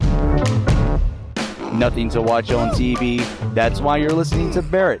nothing to watch on TV? That's why you're listening to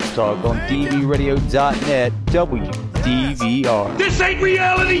Barrett's Talk on dvradio.net, WDVR. This ain't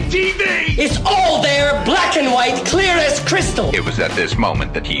reality TV! It's all there, black and white, clear as crystal. It was at this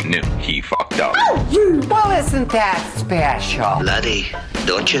moment that he knew he fucked up. Oh, well, isn't that special? Laddie,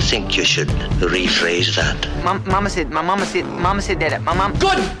 don't you think you should rephrase that? Mama said that. My mom.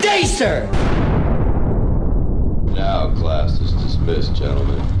 Good day, sir! Now class is dismissed,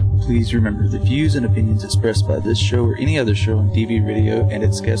 gentlemen. Please remember, the views and opinions expressed by this show or any other show on DV Radio and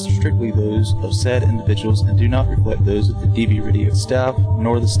its guests are strictly those of said individuals and do not reflect those of the DV Radio staff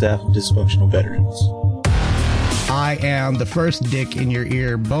nor the staff of dysfunctional veterans. I am the first dick in your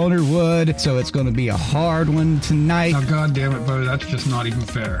ear, Boner Wood, so it's going to be a hard one tonight. Oh, God damn it, Bo, that's just not even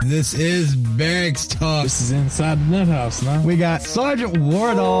fair. This is Barracks Talk. This is inside the nut house now. We got Sergeant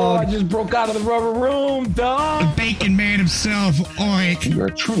War Dog. I just broke out of the rubber room, dog. The Bacon Man himself, Oink. You are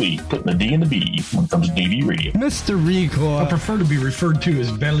truly putting the D in the B when it comes to DV Radio. Mr. Recore. I prefer to be referred to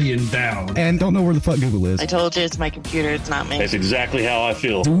as belly endowed. And don't know where the fuck Google is. I told you it's my computer, it's not me. That's exactly how I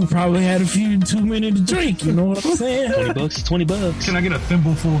feel. We probably had a few too many to drink, you know what I'm saying? $20 is $20. Can I get a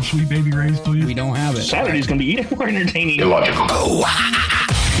thimble full of Sweet Baby Ray's, please? We don't have it. Saturday's going to be even more entertaining. Illogical.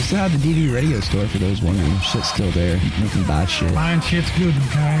 We still have the DV Radio store for those wondering. Shit's still there. You can buy shit. Buying shit's good,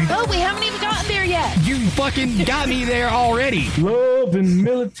 okay? Oh, we haven't even gotten there yet. You fucking got me there already. Love and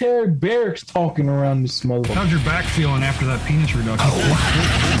military barracks talking around this motherfucker. How's your back feeling after that penis reduction?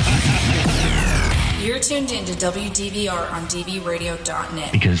 You're tuned into WDVR on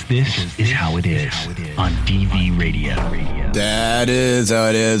dvradio.net. Because this is how it is on DV Radio. That is how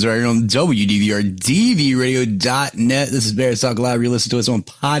it is right here on WDVR, dvradio.net. This is Barrett's Talk Live. You listen to us on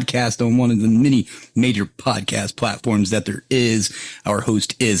podcast on one of the many major podcast platforms that there is. Our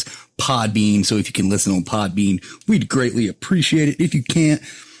host is Podbean. So if you can listen on Podbean, we'd greatly appreciate it. If you can't,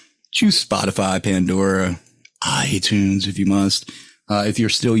 choose Spotify, Pandora, iTunes if you must. If you're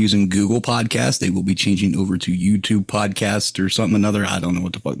still using Google Podcasts, they will be changing over to YouTube Podcast or something another. I don't know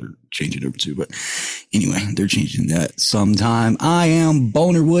what the fuck they're changing over to, but anyway, they're changing that sometime. I am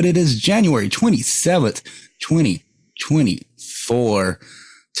Boner Wood. It is January 27th, 2024.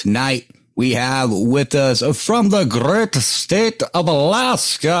 Tonight, we have with us from the great state of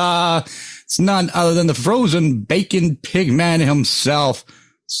Alaska, it's none other than the frozen bacon pig man himself,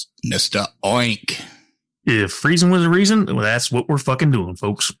 Mr. Oink. If freezing was a reason, well, that's what we're fucking doing,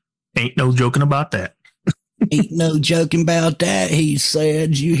 folks. Ain't no joking about that. Ain't no joking about that, he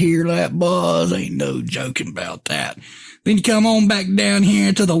said. You hear that, boys? Ain't no joking about that. Then you come on back down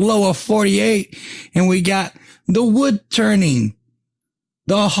here to the lower 48, and we got the wood turning.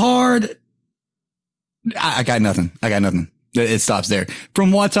 The hard... I got nothing. It stops there.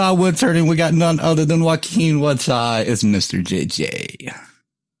 From Watai Wood Turning, we got none other than Joaquin Watai. It's Mr. JJ.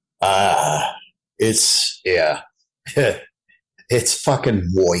 It's fucking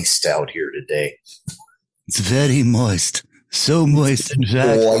moist out here today. It's very moist. So moist, in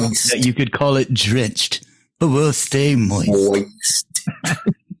fact, that you could call it drenched. But we'll stay moist.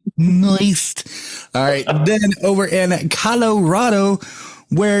 Moist. All right. Then over in Colorado,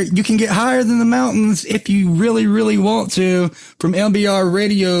 where you can get higher than the mountains if you really, really want to, from MBR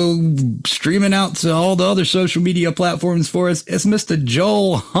Radio, streaming out to all the other social media platforms for us, it's Mr.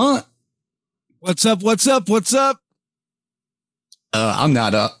 Joel Hunt. What's up? I'm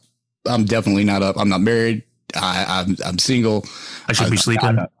not up. I'm definitely not up. I'm not married. I'm single. I should be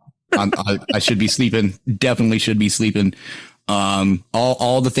sleeping. I should be sleeping. Definitely should be sleeping.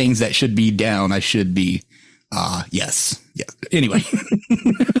 All the things that should be down, I should be. Yes. Anyway.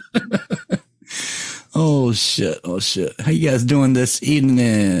 Oh shit. How you guys doing this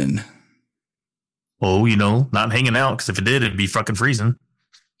evening? Oh, not hanging out, because if it did, it'd be fucking freezing.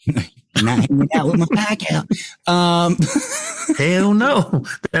 Not hanging out with my pack out. Hell no.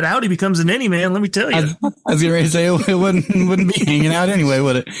 That Audi becomes an any man, let me tell you. I was getting ready to say it wouldn't be hanging out anyway,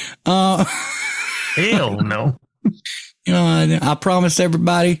 would it? Hell no. I promised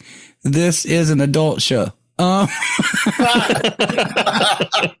everybody this is an adult show.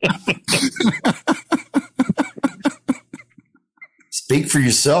 Speak for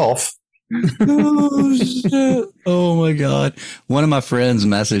yourself. Oh shit. Oh my god. One of my friends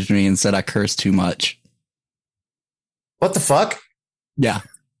messaged me and said I curse too much. What the fuck? Yeah.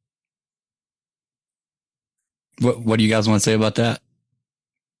 What do you guys want to say about that?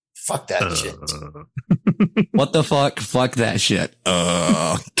 Fuck that shit. What the fuck? Fuck that shit.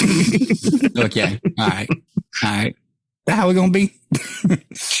 Okay. All right. How we gonna be?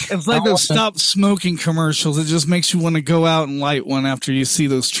 It's like those stop smoking commercials. It just makes you want to go out and light one after you see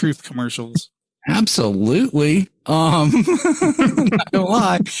those truth commercials. Absolutely. Not gonna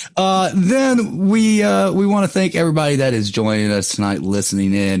lie. Then we want to thank everybody that is joining us tonight,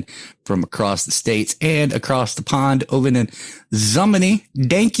 listening in from across the states and across the pond over in Zumany.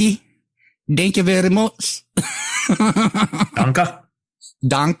 Thank you very much.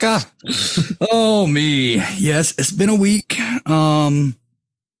 Danka. Oh me. Yes, it's been a week. I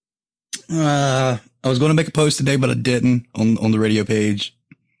was going to make a post today, but I didn't on the radio page.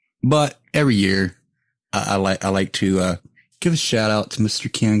 But every year, I like to give a shout out to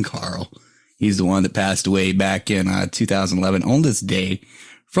Mr. Ken Carl. He's the one that passed away back in 2011 on this day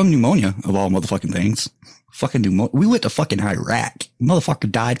from pneumonia, of all motherfucking things. Fucking pneumonia. We went to fucking Iraq.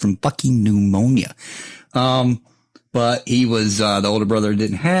 Motherfucker died from fucking pneumonia. But he was the older brother I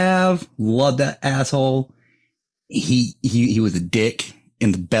didn't have. Loved that asshole. He was a dick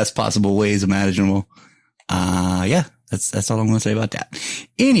in the best possible ways imaginable. Yeah. That's all I'm going to say about that.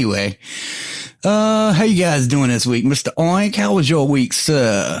 Anyway, how you guys doing this week? Mr. Oink, how was your week,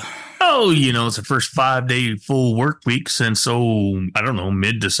 sir? Oh, it's the first 5-day full work week since, I don't know,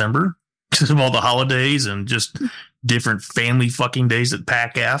 mid-December because of all the holidays and just different family fucking days at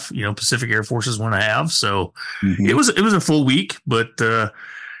PACAF, Pacific Air Forces want to have. So it was a full week, but,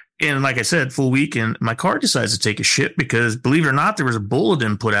 and like I said, full week, and my car decides to take a shit because, believe it or not, there was a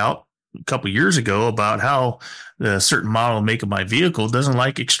bulletin put out a couple of years ago about how the certain model and make of my vehicle doesn't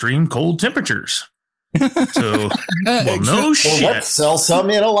like extreme cold temperatures. So, no shit. Let's sell some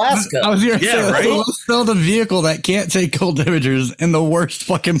in Alaska. I was going to say, right? Let's sell the vehicle that can't take cold temperatures in the worst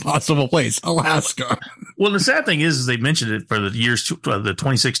fucking possible place, Alaska. Well, the sad thing is they mentioned it for the years, the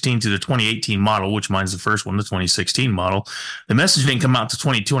 2016 to the 2018 model, which mine's the first one, the 2016 model. The message didn't come out to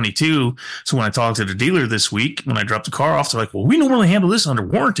 2022. So when I talked to the dealer this week, when I dropped the car off, they're like, well, we normally handle this under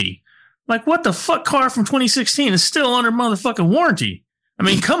warranty. Like, what the fuck car from 2016 is still under motherfucking warranty? I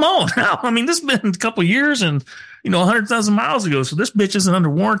mean, come on now. I mean, this has been a couple of years and, 100,000 miles ago. So this bitch isn't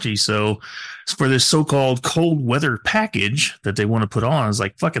under warranty. So for this so-called cold weather package that they want to put on is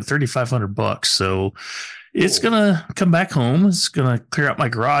like fucking $3,500. So it's going to come back home. It's going to clear out my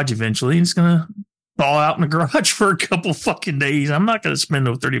garage eventually. And it's going to thaw out in the garage for a couple fucking days. I'm not going to spend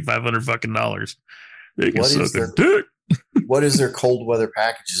no $3,500 fucking dollars. They can suck their dick. What is their cold weather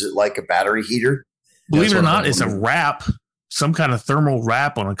package? Is it like a battery heater? Believe it or not, it's a wrap, some kind of thermal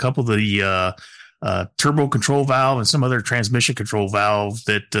wrap on a couple of the turbo control valve and some other transmission control valve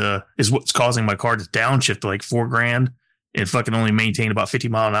that is what's causing my car to downshift to like $4,000 and fucking only maintain about 50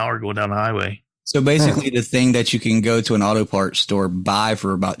 mile an hour going down the highway. So basically the thing that you can go to an auto parts store, buy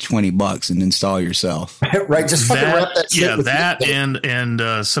for about $20 and install yourself. Right. Just fucking wrap that shit. Yeah, that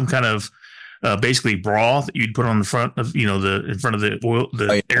and some kind of basically bra that you'd put on the front of, in front of the oil,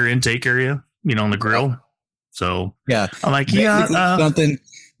 air intake area, on the grill. So yeah, I'm like, something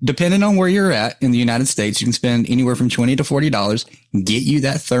depending on where you're at in the United States, you can spend anywhere from $20 to $40, get you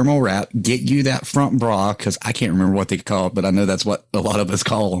that thermal wrap, get you that front bra. Cause I can't remember what they call it, but I know that's what a lot of us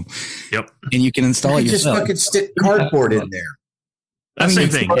call them. Yep. And you can install it yourself. Just fucking stick cardboard in there. That's the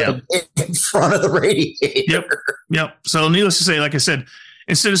same thing. Yeah. In front of the radiator. Yep. So needless to say, like I said,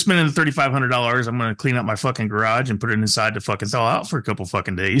 instead of spending the $3,500, I'm going to clean out my fucking garage and put it inside to fucking thaw out for a couple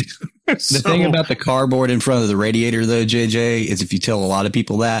fucking days. The thing about the cardboard in front of the radiator, though, JJ, is if you tell a lot of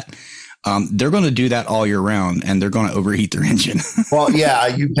people that, they're going to do that all year round and they're going to overheat their engine. Well, yeah,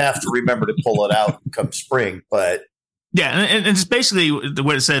 you have to remember to pull it out come spring, but. Yeah, and it's basically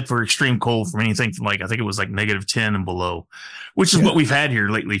what it said for extreme cold from anything from like, I think it was like -10 and below, which is what we've had here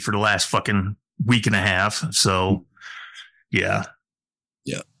lately for the last fucking week and a half. So, yeah.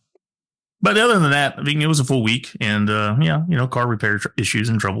 Yeah. But other than that, I mean, it was a full week and, car repair issues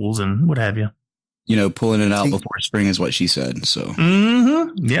and troubles and what have you. Pulling it out before spring is what she said. So,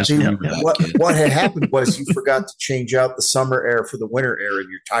 yeah. What had happened was you forgot to change out the summer air for the winter air in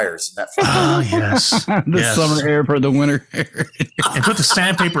your tires. And that yes. Summer air for the winter air. And put the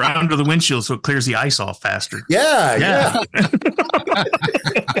sandpaper under the windshield so it clears the ice off faster. Yeah.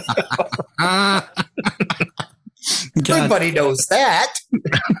 Everybody knows that.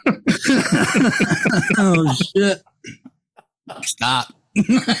 Oh, shit. Stop.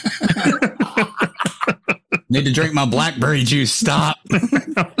 Need to drink my blackberry juice. Stop. You're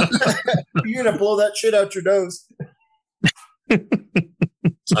going to blow that shit out your nose.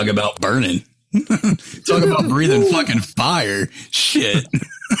 Talk about burning. Talk about breathing fucking fire. Shit.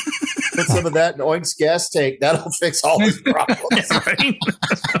 Put some of that in Oink's gas tank. That'll fix all his problems. Right?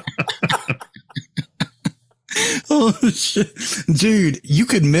 Oh, shit. Dude, you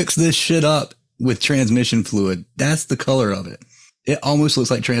could mix this shit up with transmission fluid. That's the color of it. It almost looks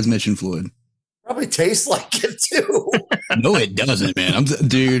like transmission fluid. Probably tastes like it too. No, it doesn't, man.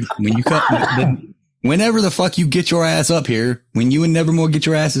 Dude, when you whenever the fuck you get your ass up here, when you and Nevermore get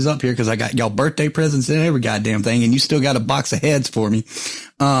your asses up here, because I got y'all birthday presents and every goddamn thing, and you still got a box of heads for me.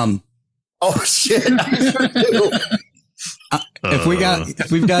 Oh shit! I sure do.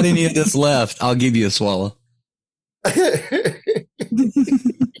 If we've got any of this left, I'll give you a swallow.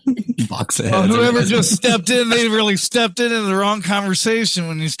 Box of heads. Whoever just stepped in, they really stepped in the wrong conversation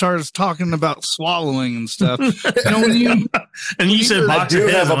when he started talking about swallowing and stuff. You know, when you and you said box of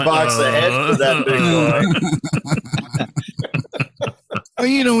heads, have a box of heads for that big boy. Well,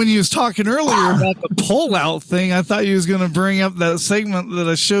 you know, when you was talking earlier about the pull-out thing, I thought you was going to bring up that segment that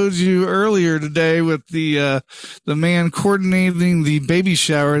I showed you earlier today with the man coordinating the baby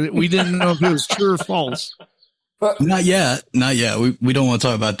shower. We didn't know if it was true or false. Not yet. We don't want to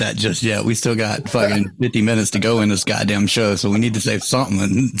talk about that just yet. We still got fucking 50 minutes to go in this goddamn show, so we need to save something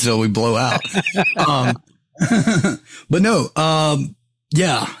until we blow out. But no,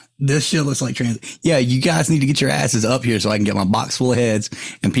 yeah, this shit looks like trans. Yeah, you guys need to get your asses up here so I can get my box full of heads.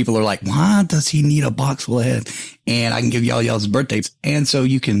 And people are like, why does he need a box full of heads? And I can give y'all's birthdays. And so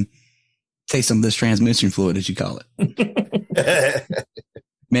you can taste some of this transmission fluid, as you call it.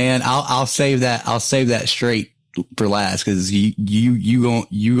 Man, I'll save that. I'll save that straight for last, because you gon'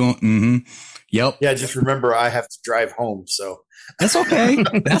 yep. Yeah, just remember I have to drive home, so that's okay.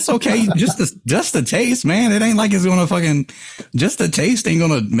 That's okay. Just the taste, man. It ain't like it's gonna fucking just the taste ain't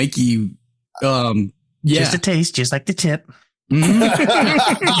gonna make you yeah. Just a taste, just like the tip.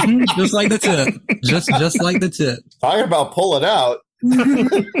 Mm-hmm. Just like the tip. Just like the tip. Talking about pull it out.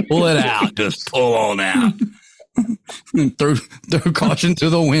 Pull it out. Just pull on out. throw caution to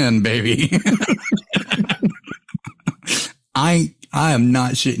the wind, baby. I am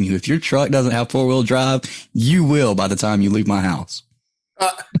not shitting you. If your truck doesn't have 4-wheel drive, you will by the time you leave my house.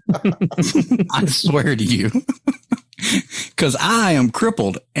 I swear to you. Because I am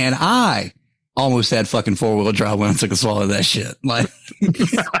crippled, and I almost had fucking 4-wheel drive when I took a swallow of that shit. Like, I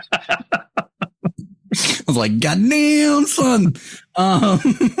was like, goddamn, son.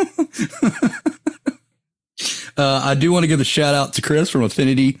 I do want to give a shout out to Chris from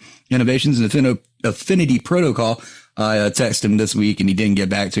Affinity Innovations and Affinity Protocol. I texted him this week and he didn't get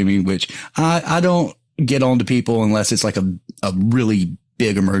back to me, which I don't get on to people unless it's like a really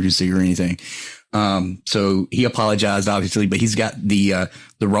big emergency or anything. So he apologized, obviously, but he's got the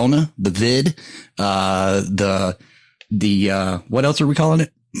Rona, the vid, the what else are we calling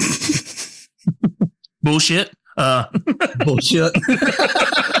it? Bullshit. Bullshit.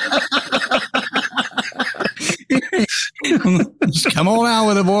 Just come on out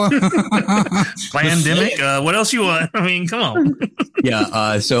with it, boy. Pandemic. What else you want? I mean, come on.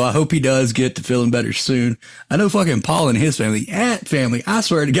 Yeah. So I hope he does get to feeling better soon. I know fucking Paul and his family, I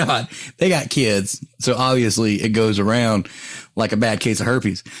swear to God, they got kids. So obviously it goes around like a bad case of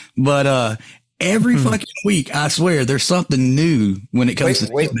herpes. But every fucking week, I swear there's something new when it comes to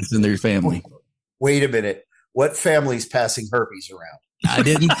sickness in their family. Wait a minute. What family's passing herpes around? I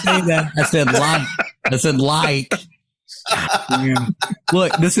didn't say that. I said like. I said like.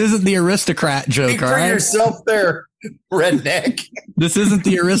 Look, this isn't the aristocrat joke, all right? Yourself there, redneck. This isn't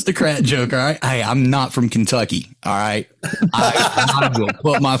the aristocrat joke, all right? Hey, I'm not from Kentucky, all right? I will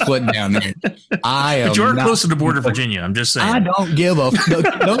put my foot down there. But you're close to the border of Virginia. I'm just saying. I don't give a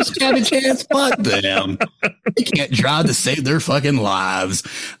those cabbage hands. Fuck them. They can't drive to save their fucking lives.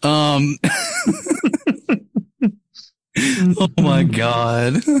 Oh my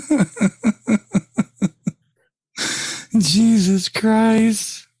God. Jesus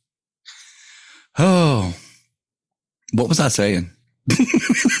Christ. Oh, what was I saying?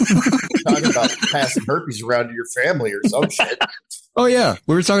 Talking about passing herpes around to your family or some shit. Oh, yeah.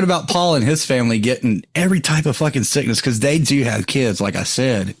 We were talking about Paul and his family getting every type of fucking sickness because they do have kids, like I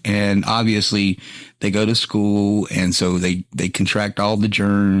said. And obviously they go to school. And so they contract all the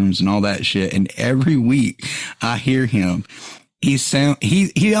germs and all that shit. And every week I hear him. He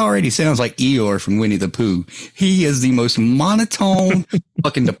already sounds like Eeyore from Winnie the Pooh. He is the most monotone,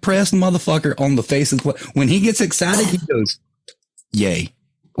 fucking depressed motherfucker on the face of the planet. When he gets excited, he goes, yay.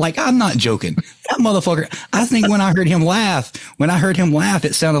 Like, I'm not joking. That motherfucker, I think when I heard him laugh,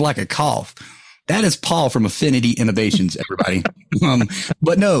 it sounded like a cough. That is Paul from Affinity Innovations, everybody.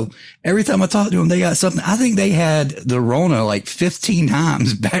 But no, every time I talk to him, they got something. I think they had the Rona like 15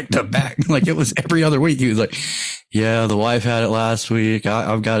 times back to back. Like it was every other week. He was like, yeah, the wife had it last week.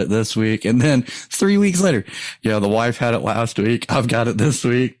 I've got it this week. And then 3 weeks later, yeah, the wife had it last week. I've got it this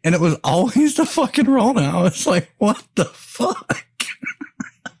week. And it was always the fucking Rona. I was like, what the fuck?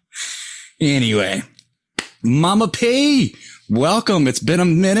 Anyway, Mama P, welcome. It's been a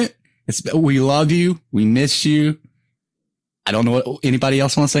minute. We love you. We miss you. I don't know what anybody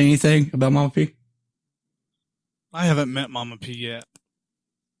else want to say anything about Mama P. I haven't met Mama P yet.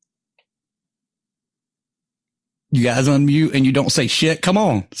 You guys unmute and you don't say shit. Come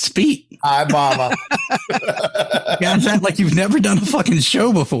on, speak. Hi, Mama. You guys act like you've never done a fucking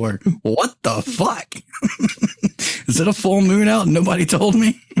show before. What the fuck? Is it a full moon out and nobody told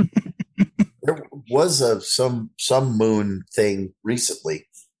me? There was some moon thing recently.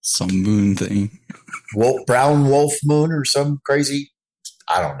 Some moon thing. Brown wolf moon or some crazy.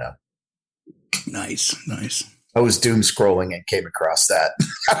 I don't know. Nice. I was doom scrolling and came across that.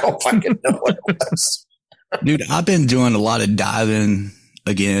 I don't fucking know what it was. Dude, I've been doing a lot of diving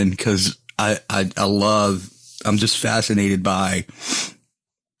again because I'm just fascinated by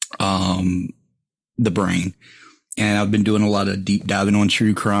the brain. And I've been doing a lot of deep diving on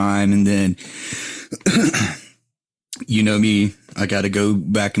true crime. And then, you know me, I got to go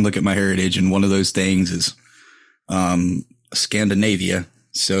back and look at my heritage. And one of those things is Scandinavia.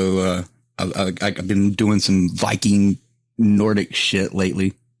 So I've been doing some Viking Nordic shit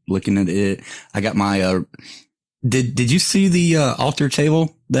lately. Looking at it, I got my did you see the altar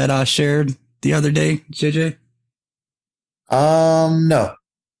table that I shared the other day, JJ? No.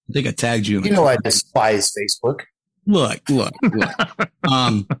 I think I tagged you. You know I despise Facebook. Look.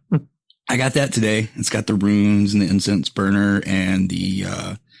 I got that today. It's got the runes and the incense burner and the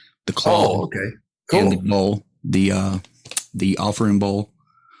claw. Oh, okay. Cool. And the bowl, the offering bowl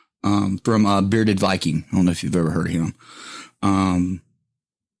from Bearded Viking. I don't know if you've ever heard of him.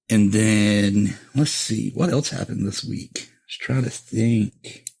 And then let's see what else happened this week. Just trying to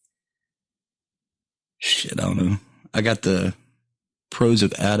think. Shit, I don't know. I got the Pros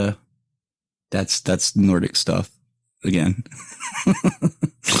of Ada. That's Nordic stuff again.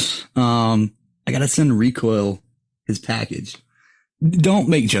 I gotta send Recoil his package. Don't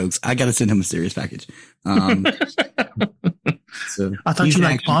make jokes. I gotta send him a serious package. So I thought you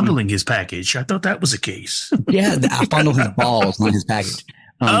liked fondling his package. I thought that was the case. Yeah, I fondle his balls, not his package.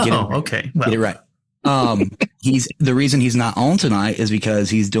 Okay. Well. Get it right. He's the reason he's not on tonight is because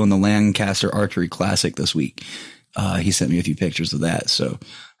he's doing the Lancaster Archery Classic this week. He sent me a few pictures of that, so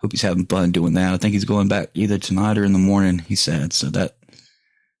hope he's having fun doing that. I think he's going back either tonight or in the morning, he said. So that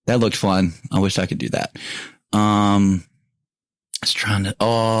looked fun. I wish I could do that. I was trying to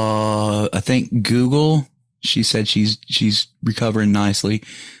I think Google, she said she's recovering nicely.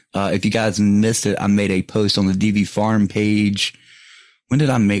 If you guys missed it, I made a post on the DV Farm page. When did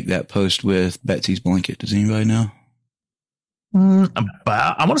I make that post with Betsy's blanket? Does anybody know?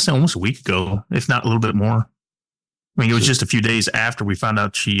 I want to say almost a week ago, if not a little bit more. I mean, it was just a few days after we found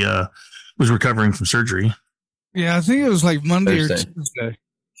out she was recovering from surgery. Yeah, I think it was like Monday or Tuesday.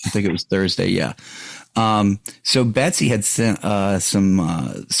 I think it was Thursday. Yeah. So Betsy had sent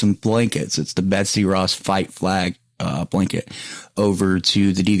some blankets. It's the Betsy Ross Fight Flag blanket over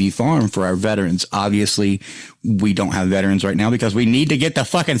to the DV Farm for our veterans. Obviously, we don't have veterans right now because we need to get the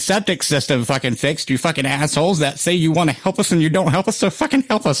fucking septic system fucking fixed. You fucking assholes that say you want to help us and you don't help us, so fucking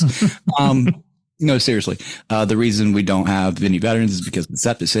help us. No, seriously. The reason we don't have any veterans is because of the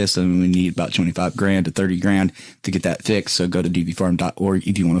septic system. We need about $25,000 to $30,000 to get that fixed. So go to dvfarm.org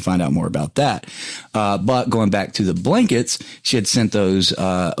if you want to find out more about that. But going back to the blankets, she had sent those to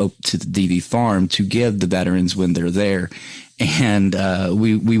the DV Farm to give the veterans when they're there. And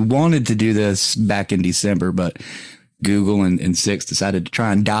we wanted to do this back in December, but Google and Six decided to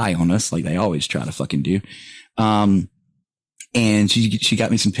try and die on us like they always try to fucking do. And she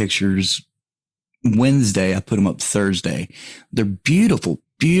got me some pictures Wednesday. I put them up Thursday. They're beautiful,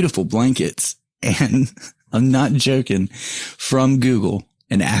 beautiful blankets. And I'm not joking, from Google,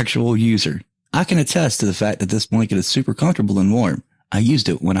 an actual user. I can attest to the fact that this blanket is super comfortable and warm. I used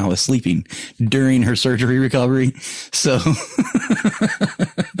it when I was sleeping during her surgery recovery. So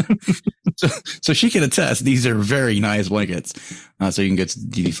she can attest these are very nice blankets. So you can get to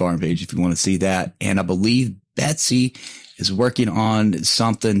the DV Farm page if you want to see that. And I believe Betsy is working on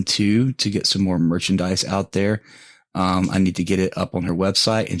something to get some more merchandise out there. I need to get it up on her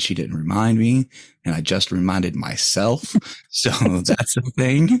website, and she didn't remind me, and I just reminded myself. So that's the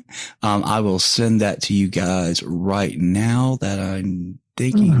thing. I will send that to you guys right now that I'm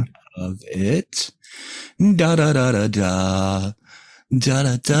thinking of it. Da da da da da. Da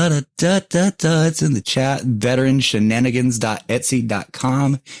da da da da da da. It's in the chat.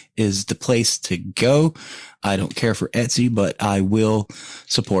 Veteranshenanigans.etsy.com is the place to go. I don't care for Etsy, but I will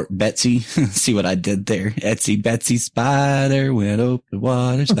support Betsy. See what I did there? Etsy, Betsy Spider went up the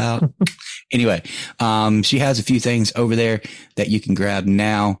water spout. Anyway, she has a few things over there that you can grab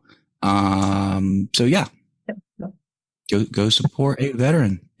now. So yeah, go support a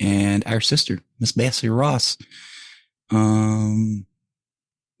veteran. and our sister, Miss Bessie Ross. I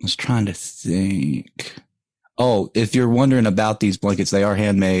was trying to think. Oh, if you're wondering about these blankets, they are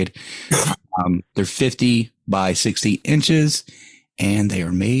handmade. They're 50 by 60 inches, and they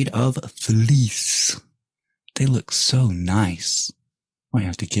are made of fleece. They look so nice. Might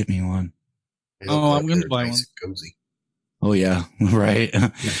have to get me one. Oh, I'm going to buy one. Cozy. Oh, yeah. Right.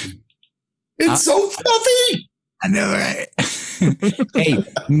 It's so fluffy. I know, right? Hey,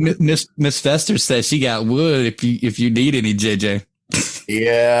 Miss Fester says she got wood if you need any, JJ.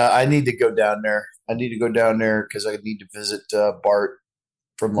 Yeah, I need to go down there. Because I need to visit Bart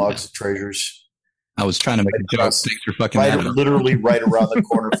from Logs of Treasures. I was trying to make a joke. Thanks for fucking that up. Literally right around the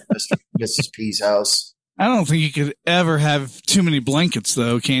corner from Mrs. P's house. I don't think you could ever have too many blankets,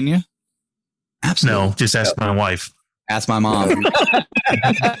 though, can you? Absolutely. No, just ask my wife. Ask my mom.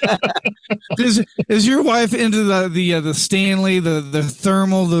 Is your wife into the Stanley, the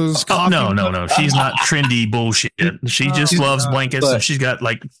thermal, those coffee? No. She's not trendy bullshit. She just loves blankets, and she's got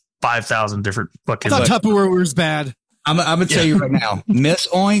like 5,000 different fucking. I thought Tupperware was bad. I'm gonna tell you right now, Miss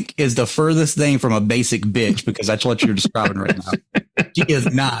Oink is the furthest thing from a basic bitch, because that's what you're describing right now. She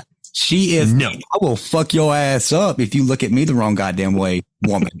is not. She is. No. I will fuck your ass up if you look at me the wrong goddamn way,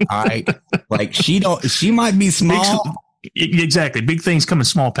 woman. All right, like she might be small. Exactly. Big things come in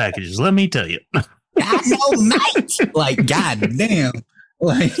small packages. Let me tell you. I know, mate. Like, goddamn.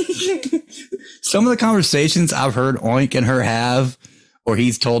 Like, some of the conversations I've heard Oink and her have, or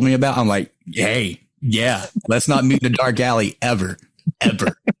he's told me about, I'm like, hey, yeah, let's not meet in the dark alley ever.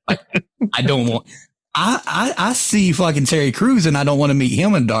 Like, I don't want. I see fucking Terry Crews and I don't want to meet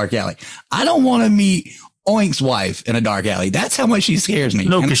him in a dark alley. I don't want to meet Oink's wife in a dark alley. That's how much she scares me.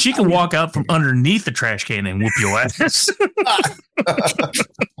 No, because she can walk out from underneath the trash can and whoop your ass.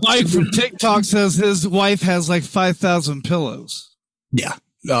 Mike from TikTok says his wife has like 5,000 pillows. Yeah.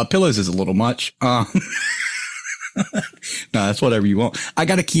 Pillows is a little much. No, that's whatever you want. I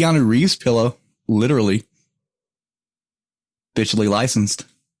got a Keanu Reeves pillow, literally. Officially licensed.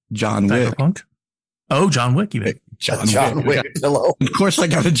 John Wick. Oh, John Wick, you mean? John Wick pillow. Of course, I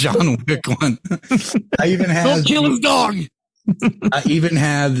got a John Wick one. I even have. Don't kill his dog. I even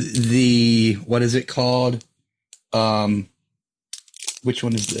have the, what is it called? Which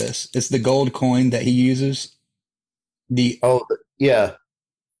one is this? It's the gold coin that he uses. Yeah.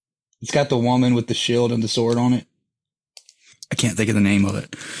 It's got the woman with the shield and the sword on it. I can't think of the name of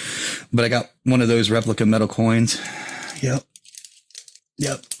it, but I got one of those replica metal coins. Yep.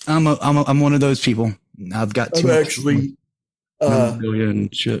 I'm one of those people. I've got two. Billion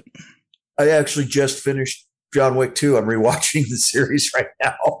shit. I actually just finished John Wick 2. I'm rewatching the series right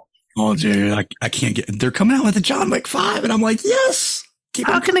now. Oh, dude, I can't get. They're coming out with a John Wick 5, and I'm like, yes.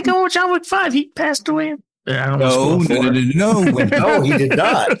 How can they go with John Wick 5? He passed away. No, he did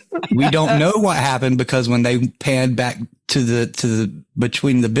not. We don't know what happened because when they panned back to the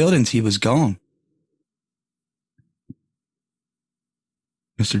between the buildings, he was gone.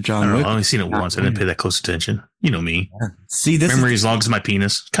 Mr. John Wick. I've only seen it once. I didn't pay that close attention. You know me. See, this memory as long as my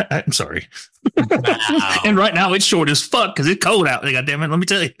penis. I'm sorry. Wow. And right now it's short as fuck because it's cold out. God damn it! Let me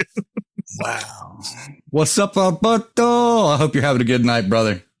tell you. Wow. What's up, Alberto? I hope you're having a good night,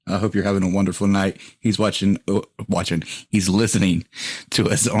 brother. I hope you're having a wonderful night. He's watching. He's listening to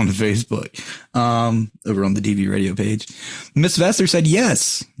us on Facebook, over on the DV radio page. Miss Vester said,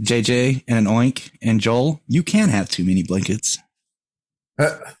 yes, JJ and Oink and Joel, you can have too many blankets.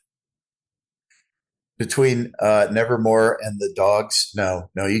 Between Nevermore and the dogs, no,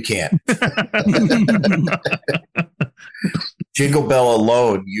 you can't. Jingle Bell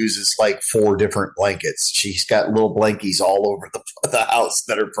alone uses like 4 different blankets. She's got little blankies all over the house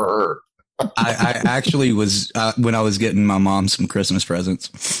that are for her. I actually was when I was getting my mom some Christmas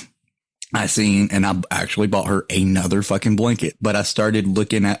presents, I actually bought her another fucking blanket. But I started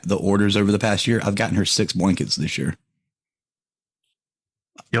looking at the orders over the past year. I've gotten her 6 blankets this year.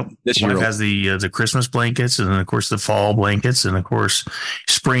 Yep. This year has the Christmas blankets, and then of course the fall blankets, and of course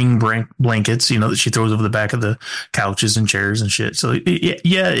spring blankets. That she throws over the back of the couches and chairs and shit. So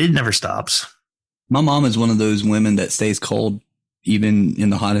it never stops. My mom is one of those women that stays cold even in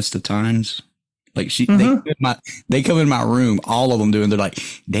the hottest of times. Like they come in my room, all of them doing. They're like,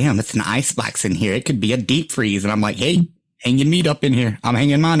 "Damn, it's an icebox in here. It could be a deep freeze." And I'm like, "Hey, hang your meat up in here. I'm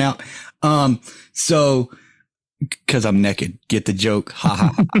hanging mine out." Because I'm naked. Get the joke.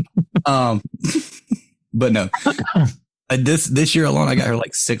 Ha ha. But no. This year alone, I got her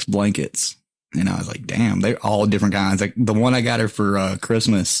like 6 blankets. And I was like, damn, they're all different kinds. Like the one I got her for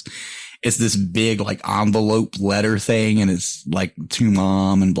Christmas, it's this big like envelope letter thing. And it's like to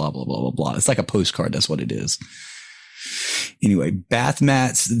mom and blah, blah, blah, blah, blah. It's like a postcard. That's what it is. Anyway, bath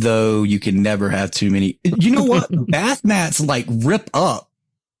mats, though, you can never have too many. You know what? Bath mats like rip up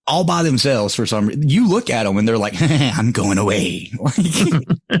all by themselves for some reason. You look at them and they're like, I'm going away.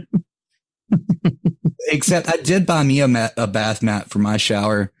 Except I did buy me a bath mat for my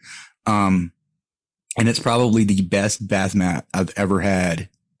shower. And it's probably the best bath mat I've ever had,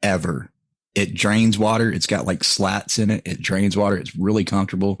 ever. It drains water. It's got like slats in it. It drains water. It's really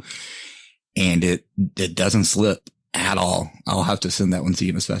comfortable. And it doesn't slip at all. I'll have to send that one to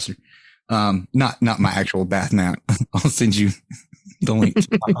you, Miss Fester. Not my actual bath mat. I'll send you the link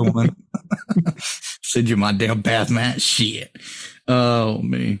to my one. Send you my damn bath mat. Shit. Oh,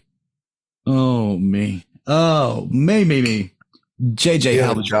 me. Me. JJ, you how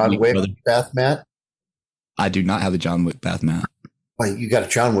have a was John Wick brother? bath mat? I do not have a John Wick bath mat. Wait, you got a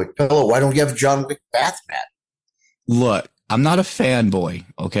John Wick pillow. Why don't you have a John Wick bath mat? Look, I'm not a fanboy,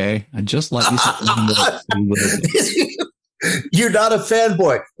 okay? I just like you. You're not a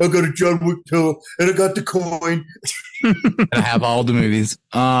fanboy. I got a John Wick pillow and I got the coin. I have all the movies.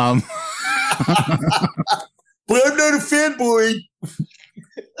 But I'm not a fanboy.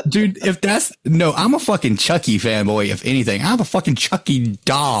 Dude, I'm a fucking Chucky fanboy, if anything. I have a fucking Chucky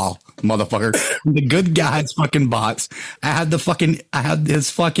doll, motherfucker. The good guy's fucking box. I had the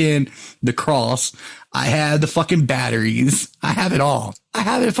cross. I had the fucking batteries. I have it all. I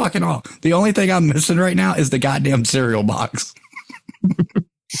have it fucking all. The only thing I'm missing right now is the goddamn cereal box.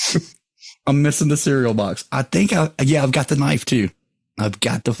 I'm missing the cereal box. I've got the knife too. I've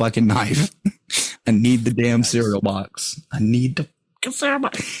got the fucking knife. I need the damn cereal box. I need the cereal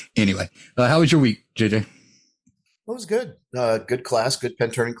box. Anyway, how was your week, JJ? It was good. Good class, good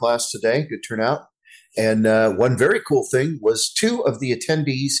pen turning class today. Good turnout. And one very cool thing was 2 of the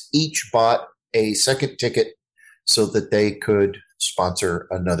attendees each bought a second ticket so that they could sponsor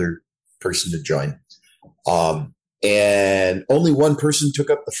another person to join. And only one person took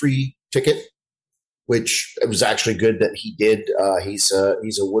up the free ticket, which it was actually good that he did. He's a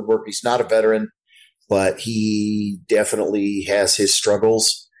woodworker. He's not a veteran, but he definitely has his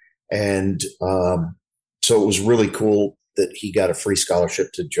struggles. And so it was really cool that he got a free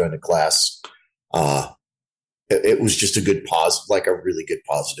scholarship to join the class. It was just a good a really good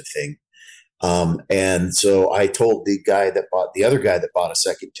positive thing. And so I told the other guy that bought a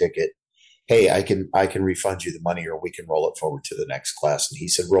second ticket, hey, I can refund you the money or we can roll it forward to the next class. And he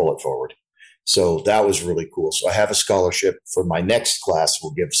said, roll it forward. So that was really cool. So I have a scholarship for my next class.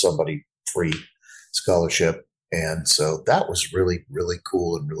 We'll give somebody free scholarship. And so that was really, really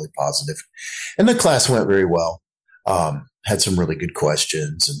cool and really positive. And the class went very well. Had some really good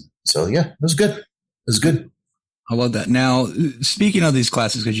questions. And so, yeah, it was good. It was good. I love that. Now, speaking of these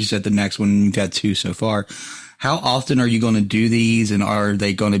classes, because you said the next one, you've had 2 so far. How often are you going to do these, and are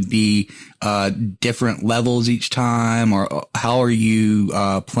they going to be different levels each time, or how are you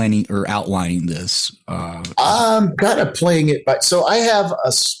planning or outlining this? I'm kind of playing it, but so I have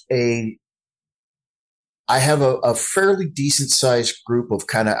a fairly decent sized group of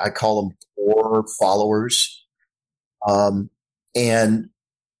I call them core followers, and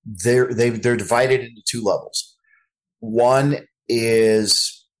they're divided into 2 levels. One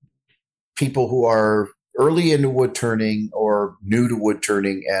is people who are early into wood turning or new to wood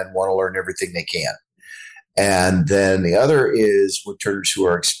turning and want to learn everything they can. And then the other is wood turners who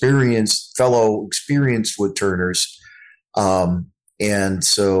are fellow experienced wood turners. And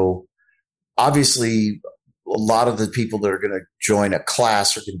so obviously a lot of the people that are going to join a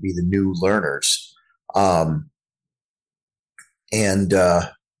class are going to be the new learners.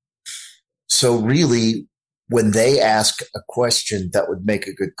 So really when they ask a question that would make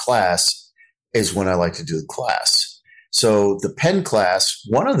a good class is when I like to do the class. So the pen class,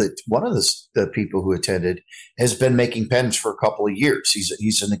 one of the people who attended has been making pens for a couple of years.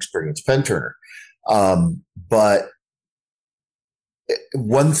 He's an experienced pen turner. But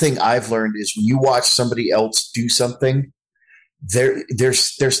one thing I've learned is when you watch somebody else do something,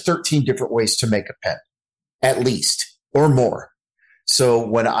 there's 13 different ways to make a pen, at least, or more. So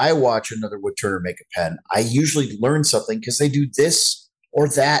when I watch another wood turner make a pen, I usually learn something because they do this or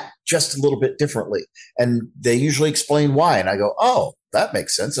that just a little bit differently. And they usually explain why. And I go, oh, that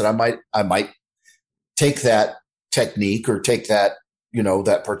makes sense. And I might take that technique or take that,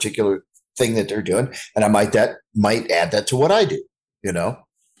 that particular thing that they're doing. And I might add that to what I do,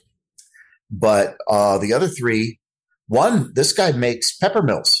 But the other 3, one, this guy makes pepper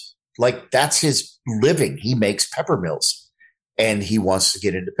mills. Like that's his living. He makes pepper mills. And he wants to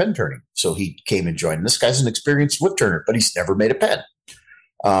get into pen turning. So he came and joined. This guy's an experienced wood turner, but he's never made a pen.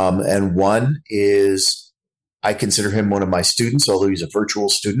 And one is I consider him one of my students, although he's a virtual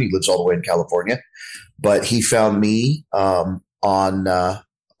student. He lives all the way in California, but he found me on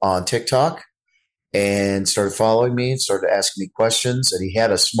TikTok and started following me and started asking me questions. And he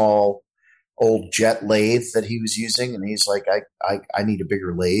had a small old jet lathe that he was using, and he's like, I need a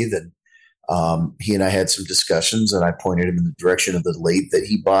bigger lathe. And he and I had some discussions, and I pointed him in the direction of the lathe that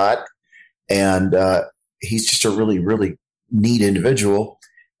he bought. And he's just a really, really neat individual.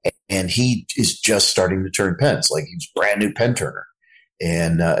 And he is just starting to turn pens. Like, he's a brand new pen turner.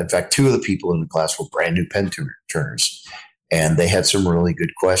 And in fact, 2 of the people in the class were brand new pen turners. And they had some really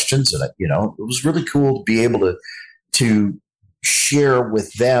good questions. And, it was really cool to be able to share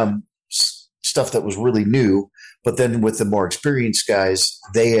with them stuff that was really new. But then with the more experienced guys,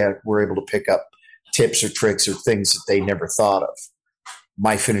 they were able to pick up tips or tricks or things that they never thought of.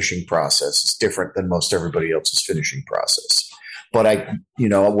 My finishing process is different than most everybody else's finishing process. But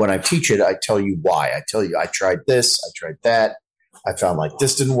when I teach it, I tell you why. I tell you, I tried this, I tried that. I found like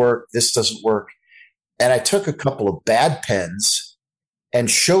this didn't work, this doesn't work. And I took a couple of bad pens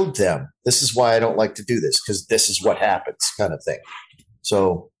and showed them, this is why I don't like to do this, because this is what happens, kind of thing.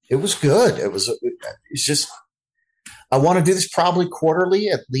 So it was good. It's just, I want to do this probably quarterly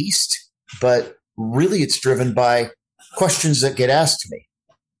at least, but really it's driven by questions that get asked to me,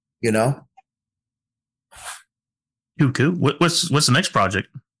 Cool. What's the next project?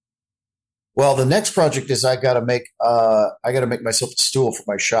 Well, the next project is I got to make myself a stool for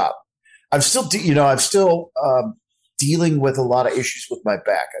my shop. I'm still dealing with a lot of issues with my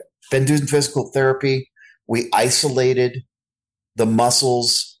back. I've been doing physical therapy. We isolated the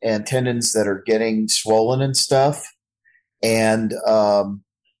muscles and tendons that are getting swollen and stuff. And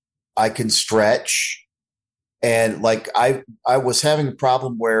I can stretch. And like I was having a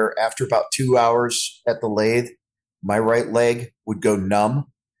problem where after about 2 hours at the lathe, my right leg would go numb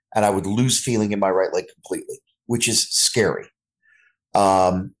and I would lose feeling in my right leg completely, which is scary.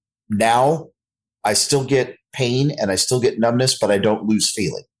 Now I still get pain and I still get numbness, but I don't lose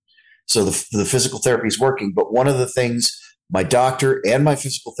feeling. So the physical therapy is working. But one of the things my doctor and my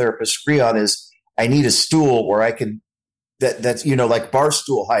physical therapist agree on is I need a stool where I can, that's, like bar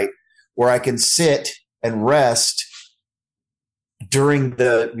stool height, where I can sit and rest during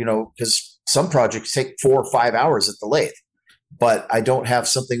because some projects take 4 or 5 hours at the lathe, but I don't have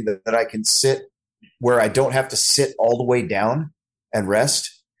something that I can sit where I don't have to sit all the way down and rest.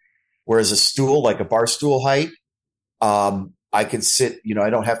 Whereas a stool, like a bar stool height, I can sit, I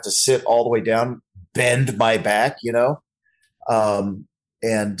don't have to sit all the way down, bend my back, So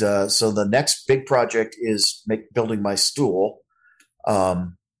the next big project is building my stool.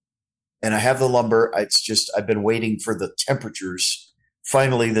 And I have the lumber. I've been waiting for the temperatures.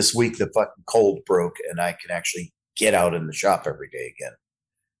 Finally, this week, the fucking cold broke and I can actually get out in the shop every day again.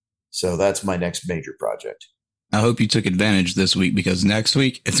 So that's my next major project. I hope you took advantage this week, because next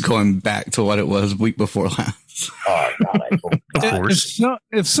week it's going back to what it was week before last. Oh, God, I hope of course.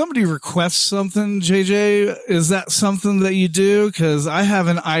 If somebody requests something, JJ, is that something that you do? Because I have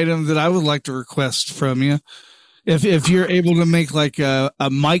an item that I would like to request from you. If you're able to make like a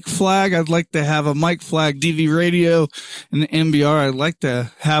mic flag, I'd like to have a mic flag, DV radio and the MBR. I'd like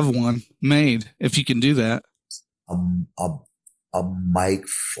to have one made if you can do that. A mic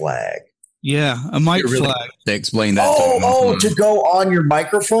flag. Yeah, a mic flag. To explain that. To go on your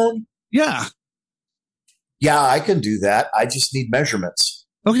microphone? Yeah. Yeah, I can do that. I just need measurements.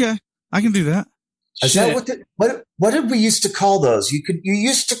 Okay, I can do that. Is that what did we used to call those? You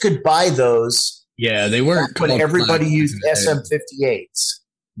could buy those. Yeah, they weren't when everybody used SM58s.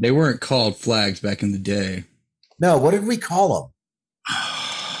 They weren't called flags back in the day. No, what did we call them?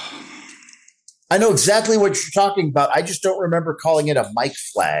 I know exactly what you're talking about. I just don't remember calling it a mic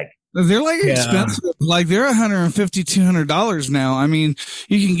flag. They're like expensive. Like they're $150, $200 now. I mean,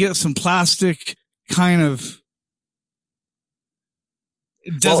 you can get some plastic kind of.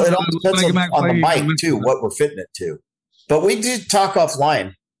 It all depends on the mic too, what we're fitting it to. But we did talk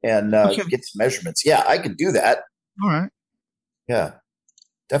offline and get some measurements. Yeah, I can do that. All right. Yeah,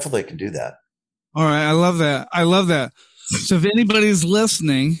 definitely can do that. All right. I love that. So if anybody's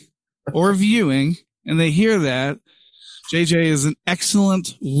listening or viewing and they hear that, JJ is an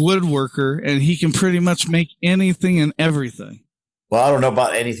excellent woodworker and he can pretty much make anything and everything. Well, I don't know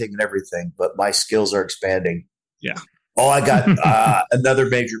about anything and everything, but my skills are expanding. Yeah. Oh, I got another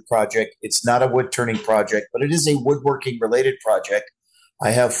major project. It's not a wood turning project, but it is a woodworking related project.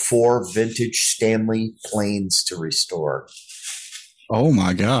 I have 4 vintage Stanley planes to restore. Oh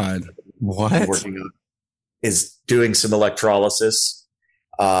my God. What? I'm working on is doing some electrolysis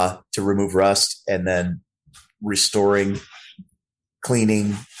to remove rust and then restoring,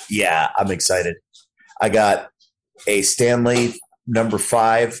 cleaning. Yeah, I'm excited. I got a Stanley number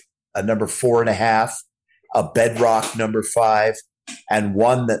 5, a number 4.5, a Bedrock number 5, and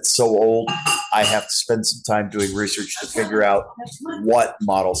one that's so old I have to spend some time doing research to figure out what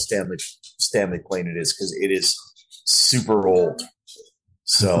model Stanley plane it is, because it is super old.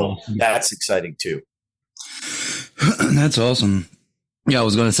 So that's exciting too. That's awesome. Yeah, I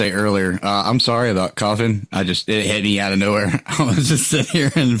was going to say earlier, I'm sorry about coughing. It hit me out of nowhere. I was just sitting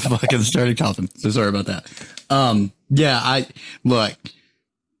here and fucking started coughing. So sorry about that. Look,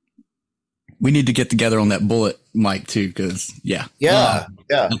 we need to get together on that bullet mic too, because I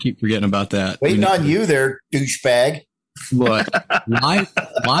keep forgetting about that. Waiting on you there, douchebag. Look, life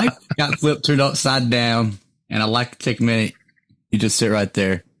got flipped, turned upside down, and I like to take a minute. You just sit right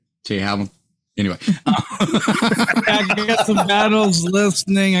there till you have them. Anyway, I got some battles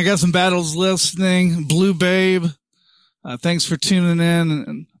listening. Blue Babe, thanks for tuning in,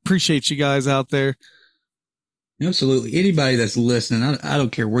 and appreciate you guys out there. Absolutely. Anybody that's listening, I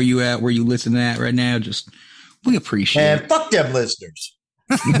don't care where you at, where you listening at right now. Just we appreciate it. And fuck them listeners.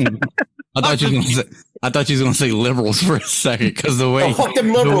 I thought you was going to say liberals for a second, because the way fuck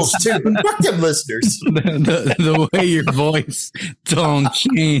them liberals too. Fuck them listeners. The way your voice tone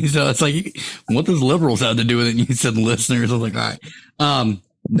changed, so it's like, what does liberals have to do with it? And you said listeners. I was like, all right,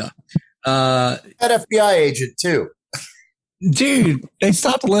 no. That FBI agent too, dude. They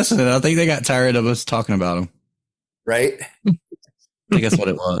stopped listening. I think they got tired of us talking about them. Right? I think that's what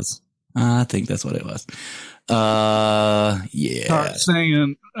it was. Yeah. Start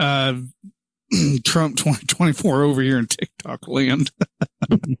saying Trump 2024 over here in TikTok land.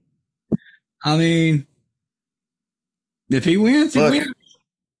 I mean, if he wins, he wins.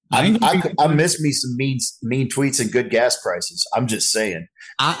 I miss me some mean tweets and good gas prices. I'm just saying.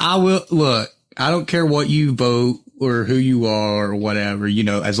 I will look. I don't care what you vote or who you are or whatever,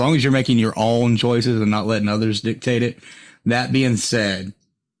 as long as you're making your own choices and not letting others dictate it. That being said,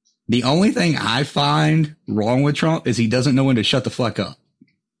 the only thing I find wrong with Trump is he doesn't know when to shut the fuck up.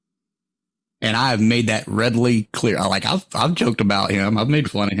 And I have made that readily clear. I've joked about him. I've made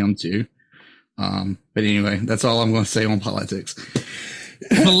fun of him too. But anyway, that's all I'm going to say on politics.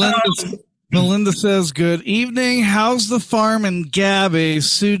 Melinda says, good evening. How's the farm and Gabby?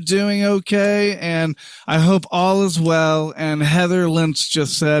 Sue doing okay? And I hope all is well. And Heather Lynch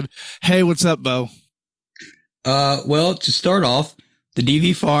just said, hey, what's up, Bo? Well, to start off, the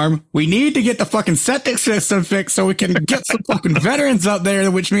DV farm, we need to get the fucking septic system fixed so we can get some fucking veterans up there,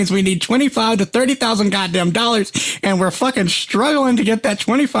 which means we need $25,000 to $30,000 goddamn dollars, and we're fucking struggling to get that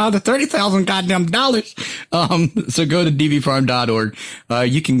 $25,000 to $30,000 goddamn dollars. So go to dvfarm.org.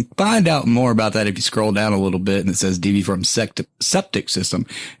 You can find out more about that if you scroll down a little bit and it says DV Farm septic system.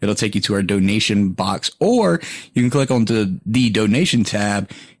 It'll take you to our donation box, or you can click on the donation tab.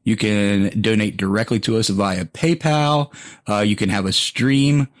 You can donate directly to us via PayPal. You can have a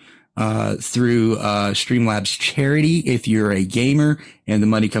stream through Streamlabs charity if you're a gamer, and the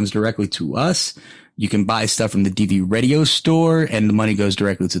money comes directly to us. You can buy stuff from the DV Radio store, and the money goes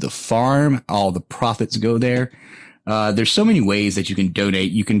directly to the farm. All the profits go there. There's so many ways that you can